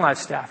on Young Life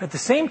staff. At the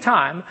same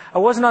time, I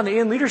wasn't on the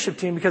inn leadership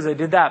team because I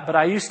did that, but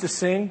I used to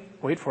sing,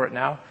 wait for it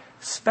now,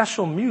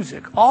 special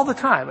music all the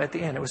time at the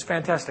inn. It was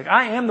fantastic.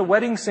 I am the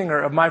wedding singer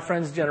of my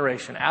friend's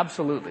generation,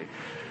 absolutely.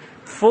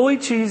 Fully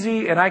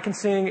cheesy, and I can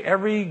sing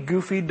every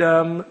goofy,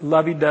 dumb,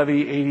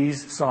 lovey-dovey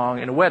 80s song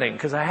in a wedding,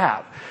 because I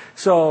have.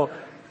 So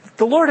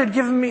the Lord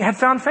had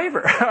found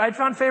favor. I'd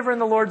found favor in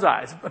the Lord's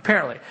eyes,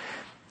 apparently.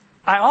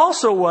 I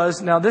also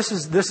was, now this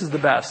is the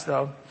best,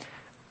 though.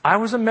 I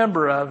was a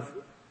member of,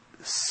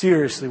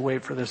 seriously,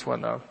 wait for this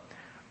one, though,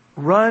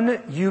 Run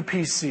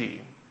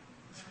UPC.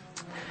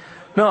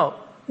 No,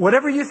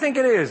 whatever you think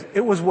it is,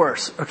 it was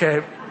worse,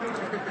 okay?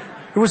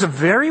 It was a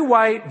very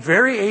white,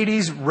 very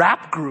 80s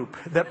rap group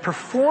that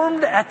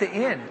performed at the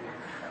inn.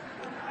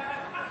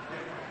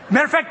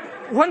 Matter of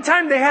fact, one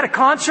time they had a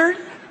concert,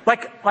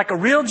 like a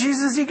real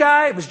Jesus-y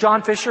guy. It was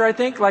John Fisher, I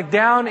think, like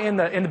down in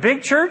the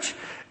big church,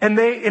 and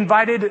they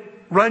invited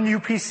Run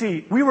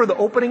UPC. We were the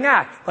opening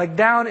act, like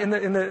down in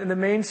the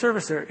main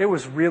service there. It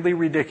was really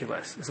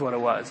ridiculous, is what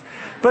it was.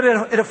 But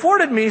it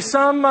afforded me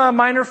some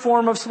minor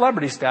form of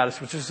celebrity status,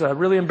 which is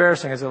really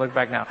embarrassing as I look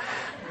back now.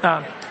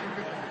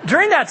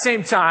 During that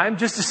same time,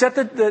 just to set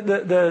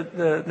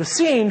the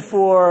scene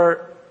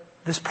for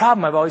this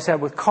problem I've always had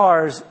with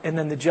cars and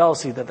then the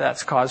jealousy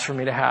that's caused for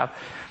me to have,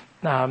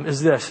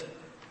 is this.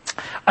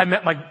 I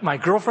met my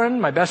girlfriend,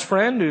 my best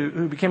friend,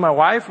 who became my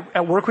wife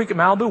at Work Week at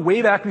Malibu,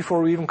 way back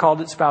before we even called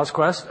it Spouse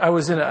Quest. I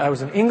was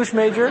an English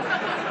major.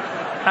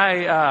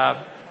 I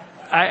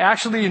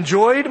actually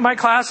enjoyed my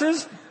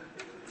classes.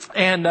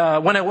 And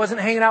when I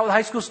wasn't hanging out with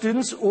high school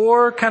students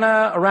or kind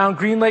of around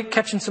Green Lake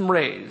catching some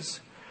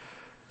rays.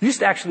 It used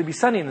to actually be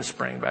sunny in the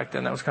spring back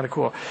then. That was kind of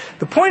cool.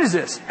 The point is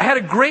this. I had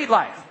a great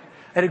life.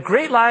 And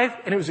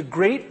it was a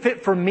great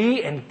fit for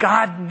me, and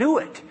God knew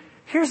it.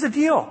 Here's the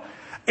deal.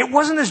 It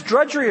wasn't this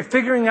drudgery of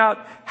figuring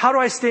out how do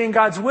I stay in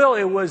God's will.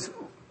 It was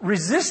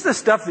resist the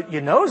stuff that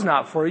you know is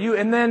not for you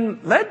and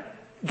then let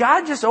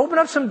God just open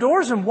up some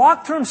doors and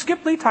walk through them.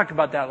 Skip Lee talked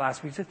about that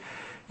last week. He said,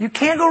 you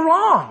can't go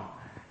wrong.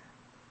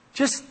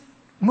 Just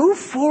move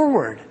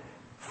forward,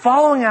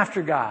 following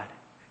after God,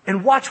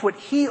 and watch what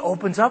He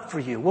opens up for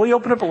you. Well, He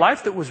opened up a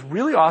life that was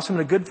really awesome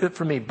and a good fit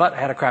for me, but I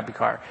had a crappy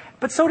car.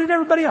 But so did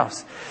everybody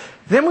else.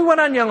 Then we went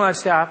on Young Life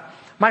staff.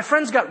 My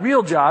friends got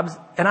real jobs,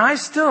 and I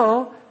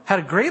still had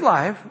a great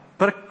life,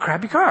 but a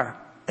crappy car.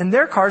 And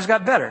their cars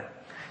got better.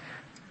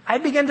 I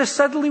began to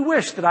suddenly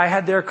wish that I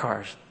had their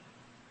cars.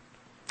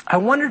 I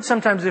wondered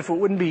sometimes if it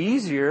wouldn't be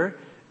easier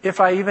if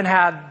I even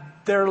had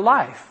their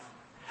life.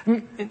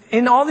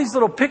 In all these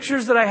little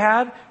pictures that I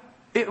had,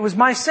 it was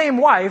my same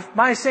wife,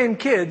 my same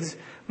kids,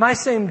 my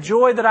same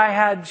joy that I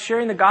had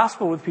sharing the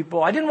gospel with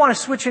people. I didn't want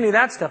to switch any of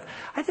that stuff.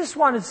 I just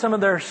wanted some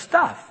of their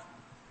stuff.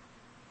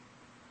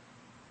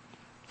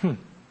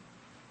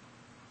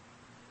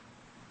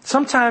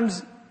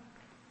 Sometimes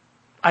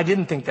I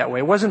didn't think that way.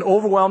 It wasn't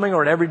overwhelming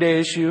or an everyday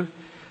issue,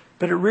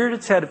 but it reared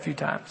its head a few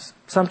times.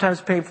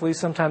 Sometimes painfully,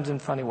 sometimes in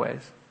funny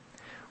ways.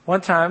 One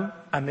time,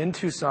 I'm in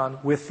Tucson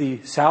with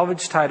the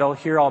salvage title,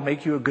 Here I'll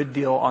Make You a Good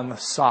Deal on the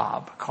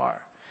Saab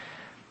car.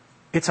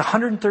 It's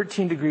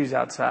 113 degrees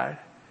outside.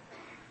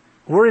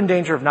 We're in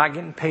danger of not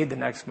getting paid the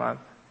next month.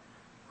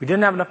 We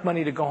didn't have enough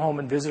money to go home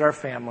and visit our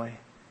family.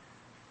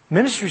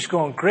 Ministry's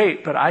going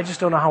great, but I just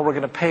don't know how we're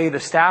going to pay the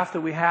staff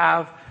that we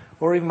have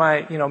or even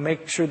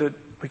make sure that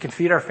we can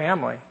feed our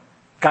family.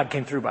 God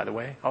came through, by the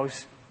way,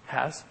 always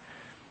has.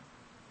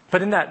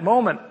 But in that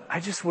moment,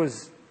 I just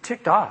was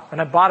ticked off. And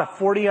I bought a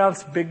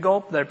 40-ounce Big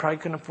Gulp that I probably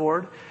couldn't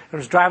afford. I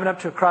was driving up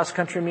to a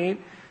cross-country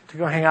meet to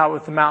go hang out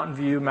with the Mountain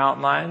View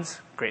Mountain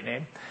Lions. Great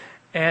name.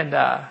 And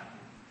the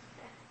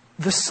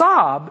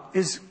Saab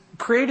is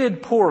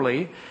created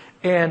poorly,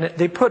 and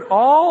they put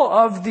all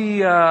of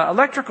the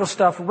electrical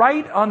stuff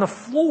right on the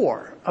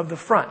floor of the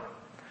front,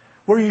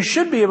 where you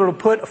should be able to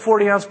put a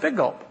 40-ounce Big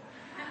Gulp.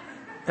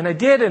 And I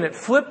did, and it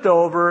flipped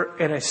over,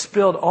 and I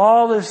spilled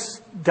all this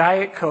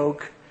Diet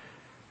Coke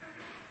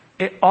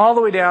all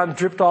the way down,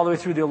 dripped all the way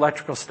through the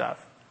electrical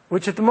stuff,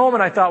 which at the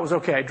moment I thought was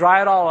okay. I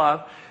dry it all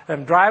up.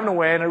 I'm driving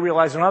away, and I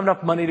realize I don't have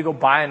enough money to go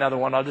buy another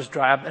one. I'll just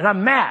drive. And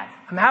I'm mad.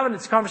 I'm having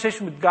this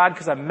conversation with God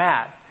because I'm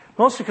mad.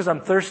 Mostly because I'm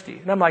thirsty.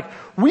 And I'm like,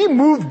 we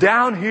moved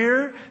down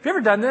here. Have you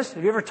ever done this?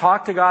 Have you ever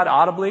talked to God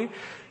audibly? You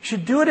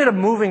should do it in a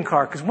moving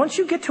car, because once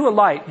you get to a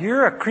light,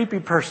 you're a creepy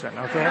person,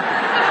 okay?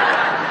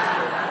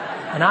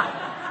 And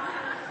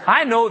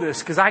I know this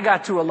because I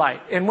got to a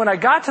light. And when I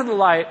got to the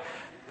light,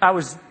 I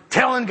was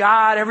telling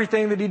God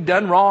everything that He'd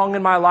done wrong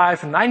in my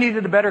life, and I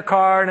needed a better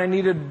car, and I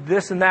needed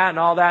this and that and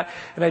all that.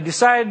 And I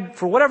decided,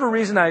 for whatever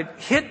reason, I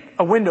hit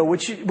a window,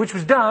 which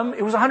was dumb.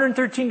 It was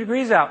 113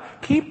 degrees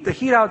out. Keep the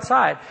heat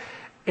outside.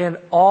 And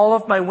all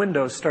of my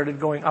windows started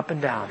going up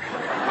and down.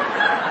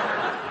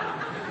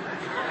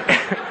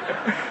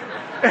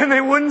 And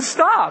they wouldn't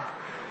stop.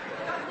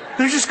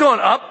 They're just going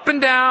up and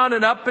down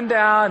and up and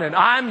down, and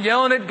I'm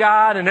yelling at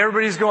God, and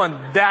everybody's going,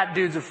 that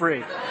dude's a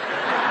freak.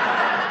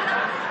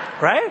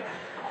 Right?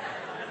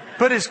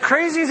 But as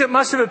crazy as it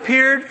must have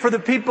appeared for the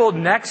people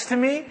next to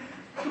me,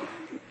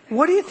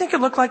 what do you think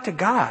it looked like to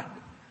God?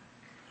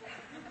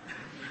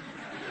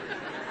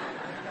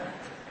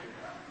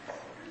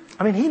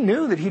 I mean, He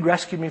knew that He'd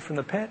rescued me from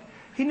the pit.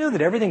 He knew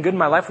that everything good in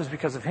my life was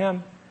because of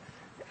Him.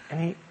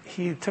 And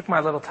He took my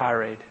little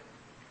tirade.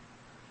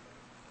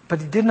 But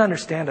He didn't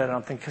understand it, I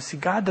don't think. Because, see,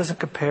 God doesn't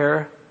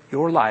compare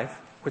your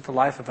life with the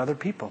life of other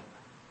people.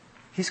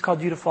 He's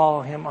called you to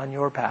follow Him on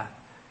your path.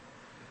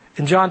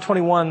 In John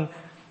 21,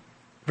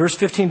 verse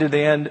 15 to the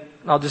end,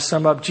 I'll just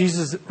sum up.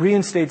 Jesus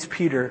reinstates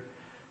Peter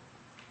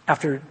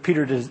after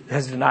Peter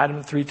has denied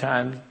Him 3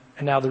 times.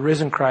 And now the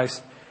risen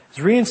Christ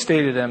has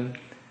reinstated him.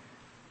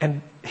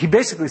 And He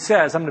basically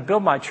says, I'm going to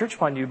build my church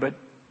upon you, but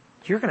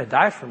you're going to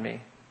die for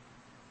me.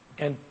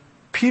 And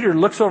Peter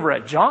looks over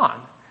at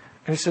John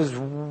and he says,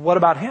 what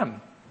about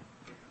him?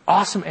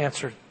 Awesome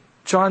answer.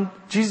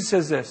 Jesus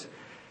says this,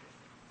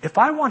 if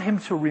I want him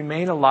to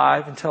remain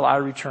alive until I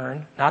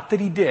return, not that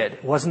he did,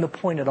 it wasn't the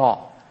point at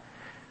all.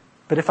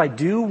 But if I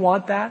do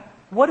want that,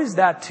 what is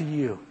that to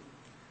you?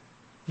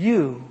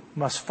 You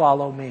must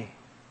follow me.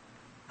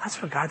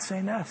 That's what God's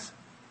saying to us.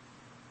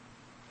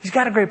 He's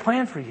got a great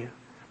plan for you.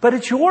 But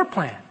it's your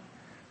plan.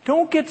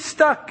 Don't get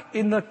stuck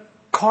in the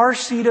car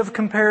seat of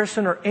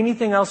comparison or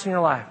anything else in your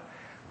life.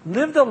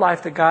 Live the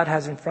life that God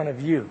has in front of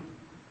you.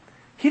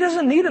 He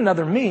doesn't need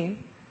another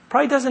me.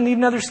 Probably doesn't need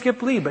another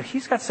Skip Lee. But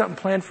He's got something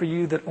planned for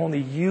you that only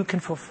you can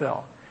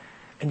fulfill.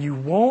 And you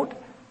won't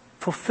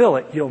fulfill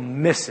it. You'll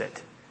miss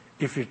it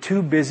if you're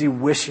too busy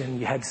wishing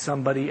you had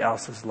somebody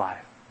else's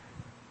life.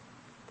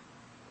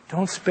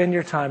 Don't spend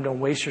your time. Don't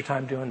waste your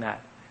time doing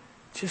that.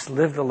 Just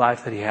live the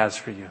life that He has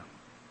for you.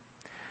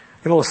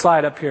 A little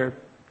slide up here.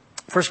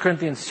 1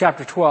 Corinthians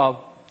chapter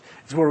 12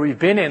 is where we've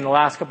been in the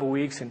last couple of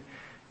weeks. And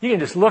you can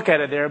just look at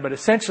it there. But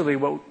essentially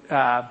what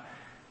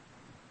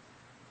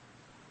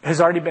has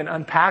already been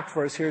unpacked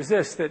for us here is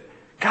this. That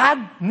God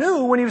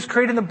knew when he was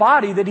creating the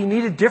body that he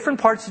needed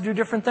different parts to do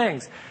different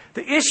things.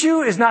 The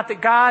issue is not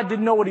that God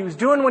didn't know what he was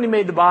doing when he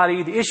made the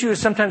body. The issue is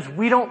sometimes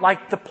we don't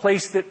like the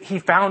place that he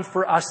found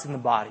for us in the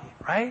body,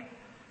 right?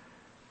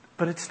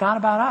 But it's not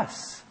about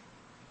us.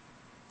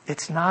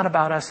 It's not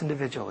about us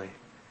individually.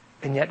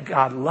 And yet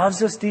God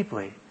loves us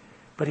deeply,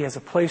 but he has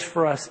a place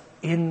for us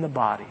in the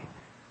body.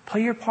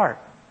 Play your part.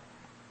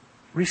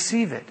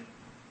 Receive it.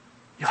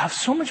 You'll have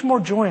so much more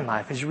joy in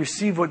life as you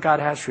receive what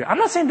God has for you. I'm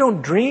not saying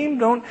don't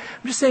dream. I'm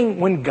just saying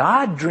when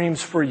God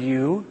dreams for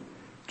you,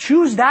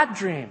 choose that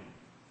dream.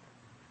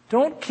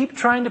 Don't keep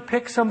trying to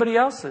pick somebody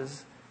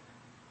else's.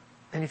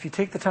 And if you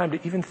take the time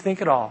to even think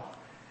at all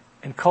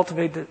and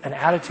cultivate an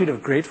attitude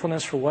of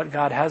gratefulness for what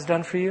God has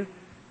done for you,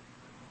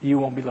 you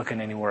won't be looking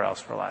anywhere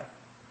else for life.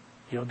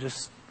 You'll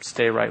just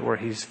stay right where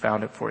he's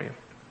found it for you.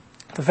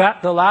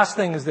 The last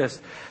thing is this.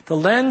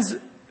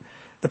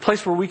 The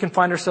place where we can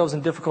find ourselves in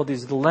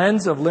difficulties, the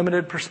lens of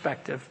limited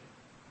perspective.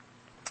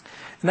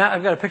 And that,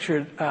 I've got a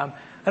picture. I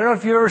don't know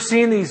if you've ever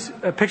seen these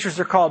pictures.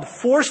 They're called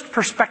forced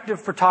perspective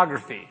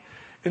photography.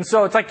 And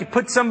so it's like you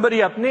put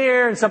somebody up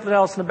near and something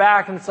else in the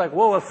back, and it's like,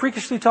 whoa, a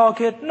freakishly tall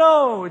kid?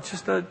 No, it's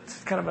just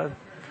it's kind of a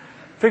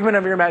figment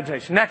of your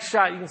imagination. Next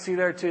shot you can see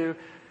there too.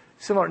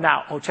 Similar.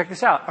 Now, check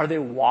this out. Are they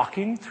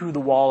walking through the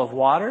wall of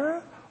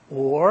water?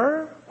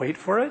 Or, wait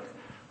for it,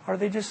 are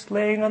they just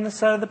laying on the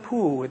side of the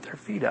pool with their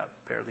feet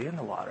up, barely in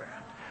the water?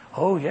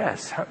 Oh,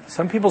 yes.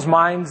 Some people's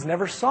minds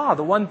never saw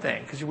the one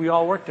thing because we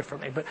all work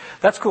differently. But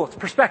that's cool. It's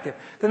perspective.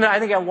 Then I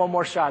think I have one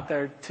more shot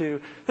there,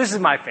 too. This is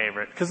my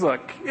favorite because,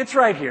 look, it's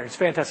right here. It's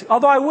fantastic.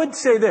 Although I would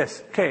say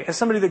this, okay, as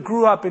somebody that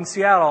grew up in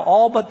Seattle,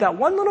 all but that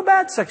one little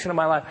bad section of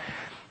my life,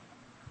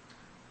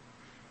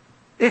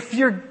 if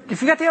you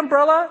got the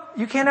umbrella,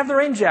 you can't have the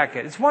rain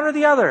jacket. It's one or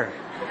the other.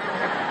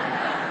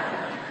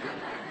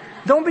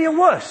 Don't be a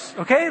wuss,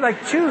 okay?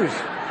 Like, choose.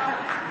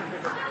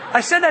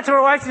 I said that to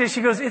my wife today.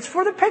 She goes, it's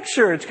for the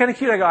picture. It's kind of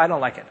cute. I go, I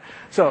don't like it.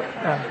 So,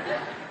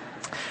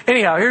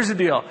 anyhow, here's the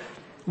deal.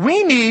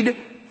 We need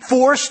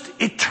forced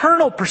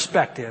eternal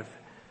perspective.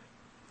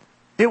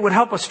 It would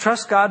help us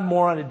trust God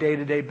more on a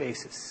day-to-day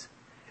basis.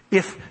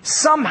 If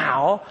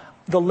somehow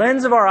the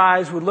lens of our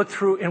eyes would look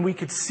through and we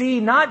could see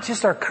not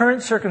just our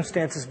current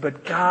circumstances,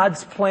 but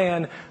God's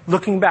plan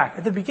looking back.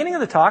 At the beginning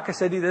of the talk, I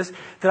said to you this,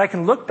 that I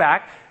can look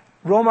back,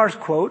 Romar's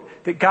quote,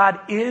 that God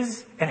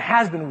is and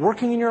has been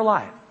working in your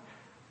life,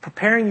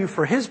 preparing you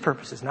for his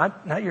purposes,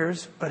 not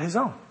yours, but his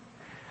own.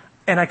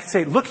 And I can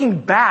say, looking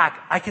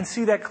back, I can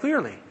see that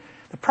clearly.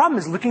 The problem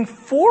is looking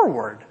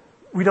forward.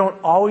 We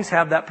don't always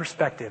have that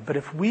perspective. But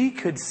if we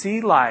could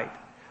see life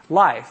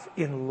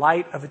in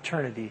light of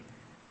eternity,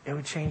 it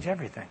would change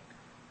everything.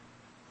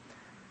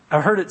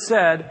 I've heard it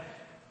said,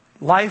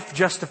 life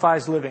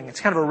justifies living.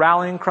 It's kind of a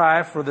rallying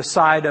cry for the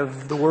side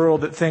of the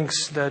world that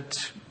thinks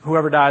that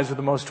whoever dies with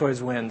the most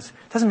toys wins.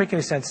 It doesn't make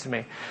any sense to me.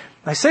 And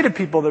I say to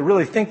people that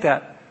really think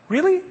that,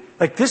 really?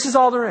 Like this is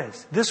all there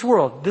is? This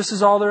world, this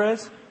is all there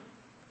is?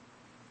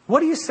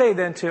 What do you say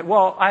then to,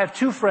 well, I have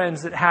two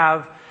friends that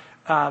have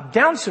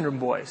Down syndrome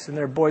boys, and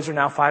their boys are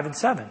now 5 and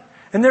 7.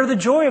 And they're the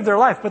joy of their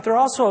life, but they're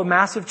also a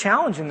massive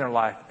challenge in their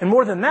life. And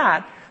more than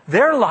that,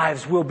 their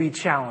lives will be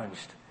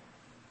challenged.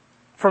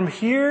 From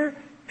here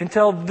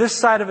until this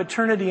side of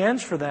eternity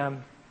ends for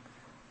them,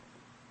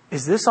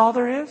 is this all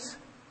there is?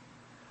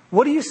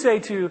 What do you say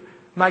to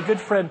my good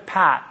friend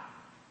Pat,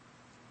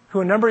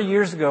 who a number of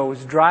years ago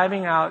was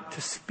driving out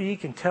to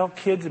speak and tell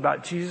kids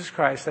about Jesus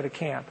Christ at a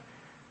camp?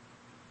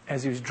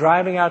 As he was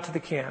driving out to the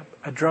camp,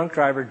 a drunk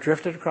driver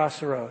drifted across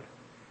the road.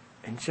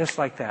 And just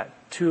like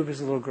that, 2 of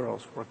his little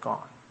girls were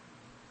gone.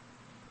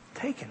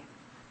 Taken.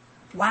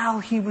 While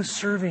he was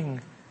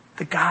serving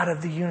the God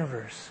of the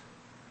universe.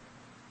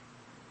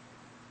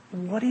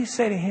 What do you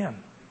say to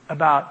him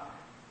about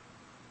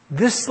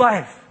this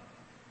life?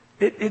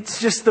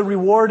 It's just the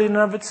reward in and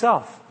of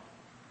itself.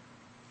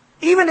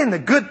 Even in the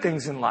good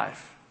things in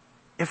life,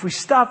 if we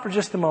stop for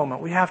just a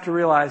moment, we have to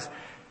realize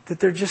that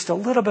they're just a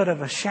little bit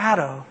of a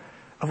shadow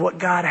of what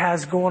God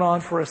has going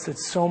on for us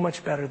that's so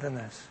much better than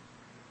this.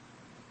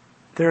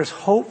 There's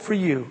hope for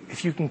you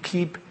if you can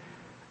keep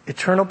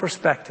eternal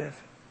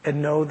perspective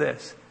and know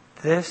this.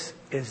 This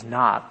is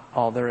not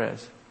all there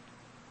is.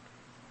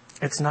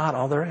 It's not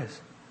all there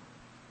is.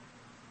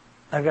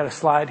 I've got a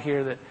slide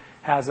here that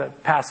has a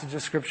passage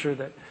of Scripture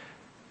that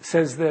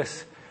says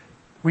this.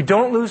 We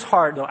don't lose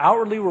heart, though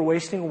outwardly we're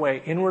wasting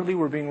away. Inwardly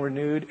we're being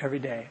renewed every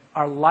day.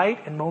 Our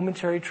light and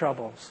momentary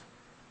troubles.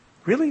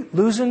 Really?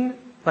 Losing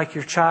like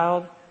your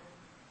child?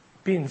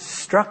 Being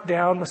struck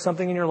down with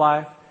something in your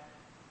life?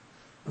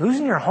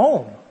 Losing your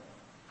home?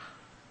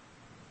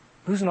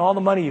 Losing all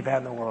the money you've had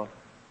in the world?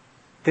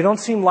 They don't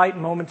seem light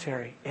and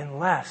momentary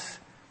unless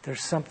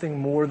there's something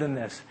more than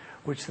this,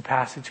 which the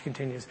passage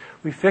continues.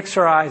 We fix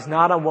our eyes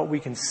not on what we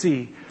can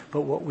see,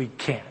 but what we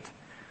can't.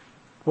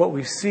 What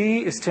we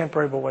see is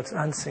temporary, but what's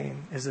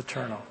unseen is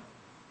eternal.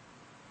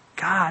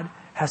 God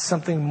has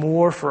something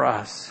more for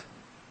us.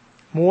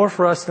 More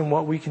for us than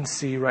what we can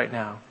see right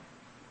now.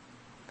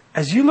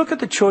 As you look at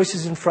the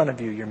choices in front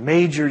of you, your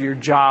major, your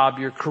job,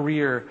 your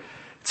career,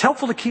 it's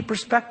helpful to keep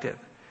perspective.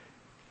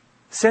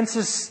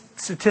 Census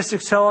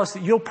statistics tell us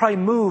that you'll probably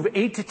move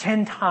 8 to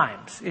 10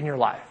 times in your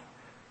life.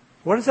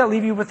 What does that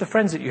leave you with the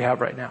friends that you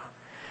have right now?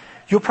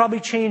 You'll probably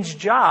change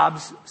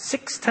jobs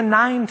 6 to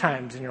 9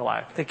 times in your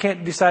life. They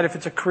can't decide if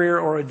it's a career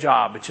or a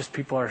job. It's just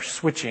people are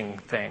switching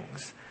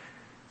things,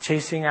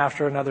 chasing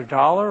after another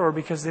dollar or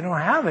because they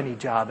don't have any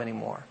job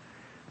anymore.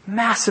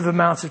 Massive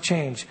amounts of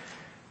change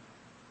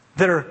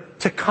that are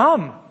to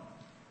come,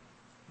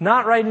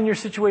 not right in your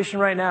situation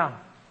right now.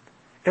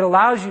 It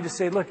allows you to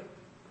say, look,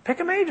 pick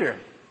a major.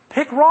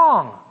 Pick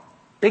wrong.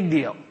 Big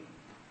deal.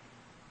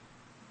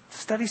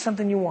 Study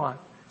something you want.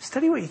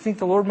 Study what you think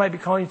the Lord might be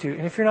calling you to.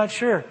 And if you're not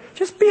sure,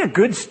 just be a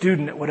good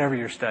student at whatever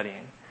you're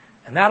studying.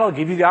 And that'll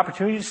give you the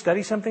opportunity to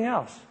study something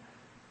else.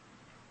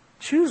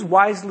 Choose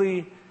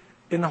wisely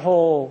in the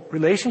whole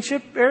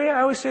relationship area.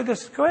 I always say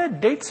this. Go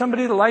ahead, date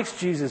somebody that likes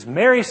Jesus.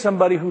 Marry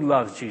somebody who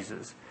loves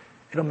Jesus.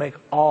 It'll make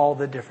all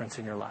the difference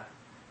in your life.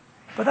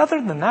 But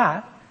other than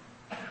that,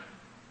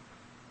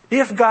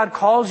 if God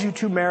calls you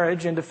to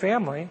marriage and to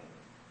family,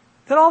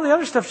 then all the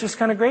other stuff's just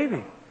kind of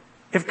gravy.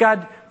 If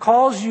God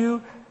calls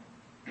you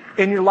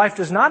and your life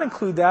does not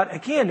include that,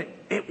 again,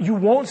 you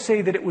won't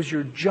say that it was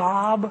your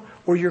job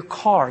or your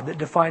car that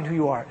defined who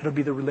you are. It'll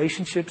be the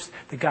relationships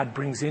that God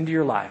brings into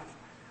your life,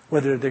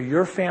 whether they're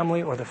your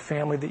family or the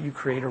family that you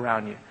create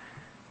around you.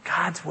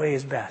 God's way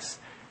is best.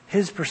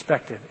 His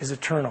perspective is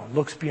eternal,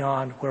 looks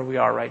beyond where we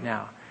are right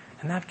now.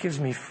 And that gives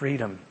me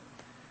freedom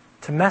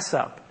to mess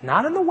up,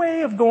 not in the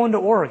way of going to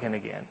Oregon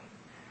again,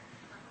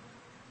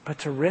 but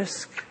to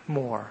risk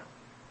more,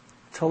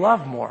 to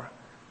love more.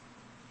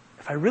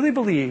 If I really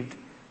believed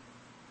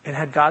and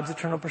had God's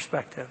eternal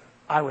perspective,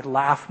 I would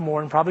laugh more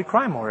and probably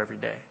cry more every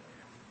day.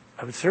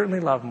 I would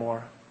certainly love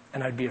more,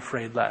 and I'd be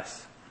afraid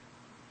less.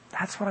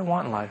 That's what I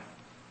want in life.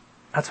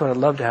 That's what I'd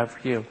love to have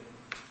for you.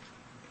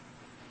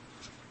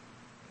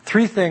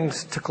 3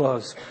 things to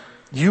close.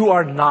 You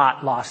are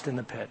not lost in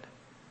the pit.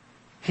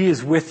 He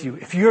is with you.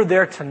 If you're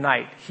there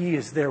tonight, He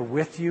is there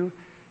with you.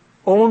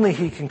 Only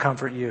He can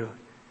comfort you.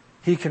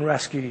 He can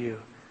rescue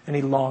you. And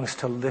He longs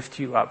to lift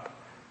you up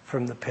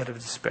from the pit of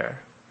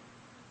despair.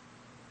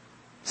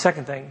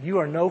 Second thing, you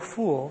are no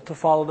fool to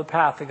follow the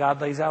path that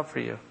God lays out for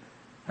you.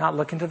 Not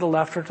looking to the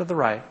left or to the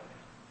right,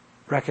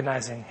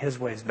 recognizing His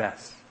way is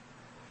best.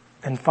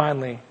 And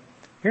finally,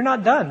 you're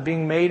not done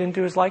being made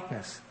into His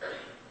likeness.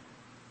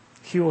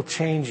 He will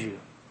change you.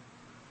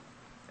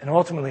 And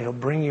ultimately, He'll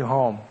bring you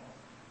home.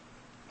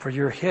 For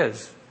you're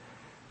His.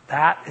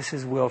 That is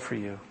His will for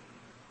you.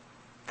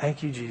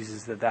 Thank you,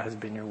 Jesus, that has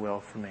been your will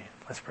for me.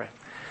 Let's pray.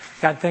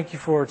 God, thank you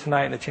for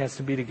tonight and the chance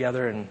to be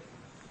together and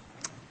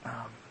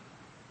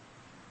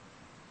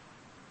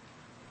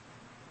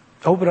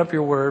open up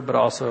your word, but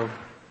also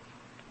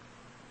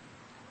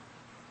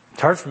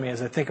it's hard for me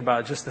as I think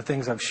about just the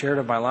things I've shared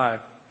of my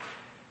life,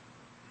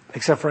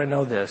 except for I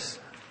know this,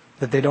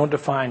 that they don't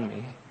define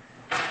me.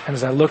 And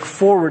as I look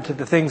forward to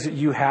the things that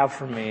you have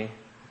for me,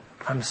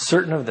 I'm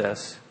certain of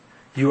this.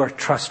 You are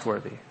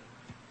trustworthy.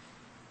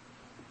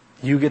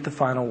 You get the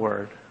final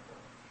word.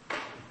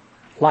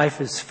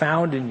 Life is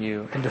found in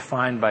you and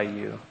defined by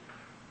you.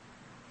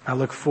 I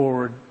look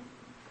forward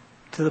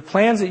to the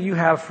plans that you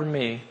have for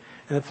me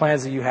and the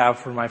plans that you have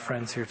for my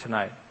friends here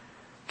tonight.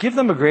 Give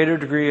them a greater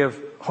degree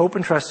of hope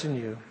and trust in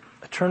you,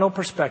 eternal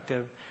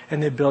perspective,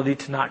 and the ability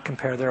to not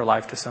compare their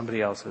life to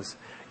somebody else's.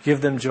 Give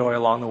them joy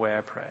along the way,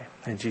 I pray.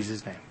 In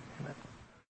Jesus' name.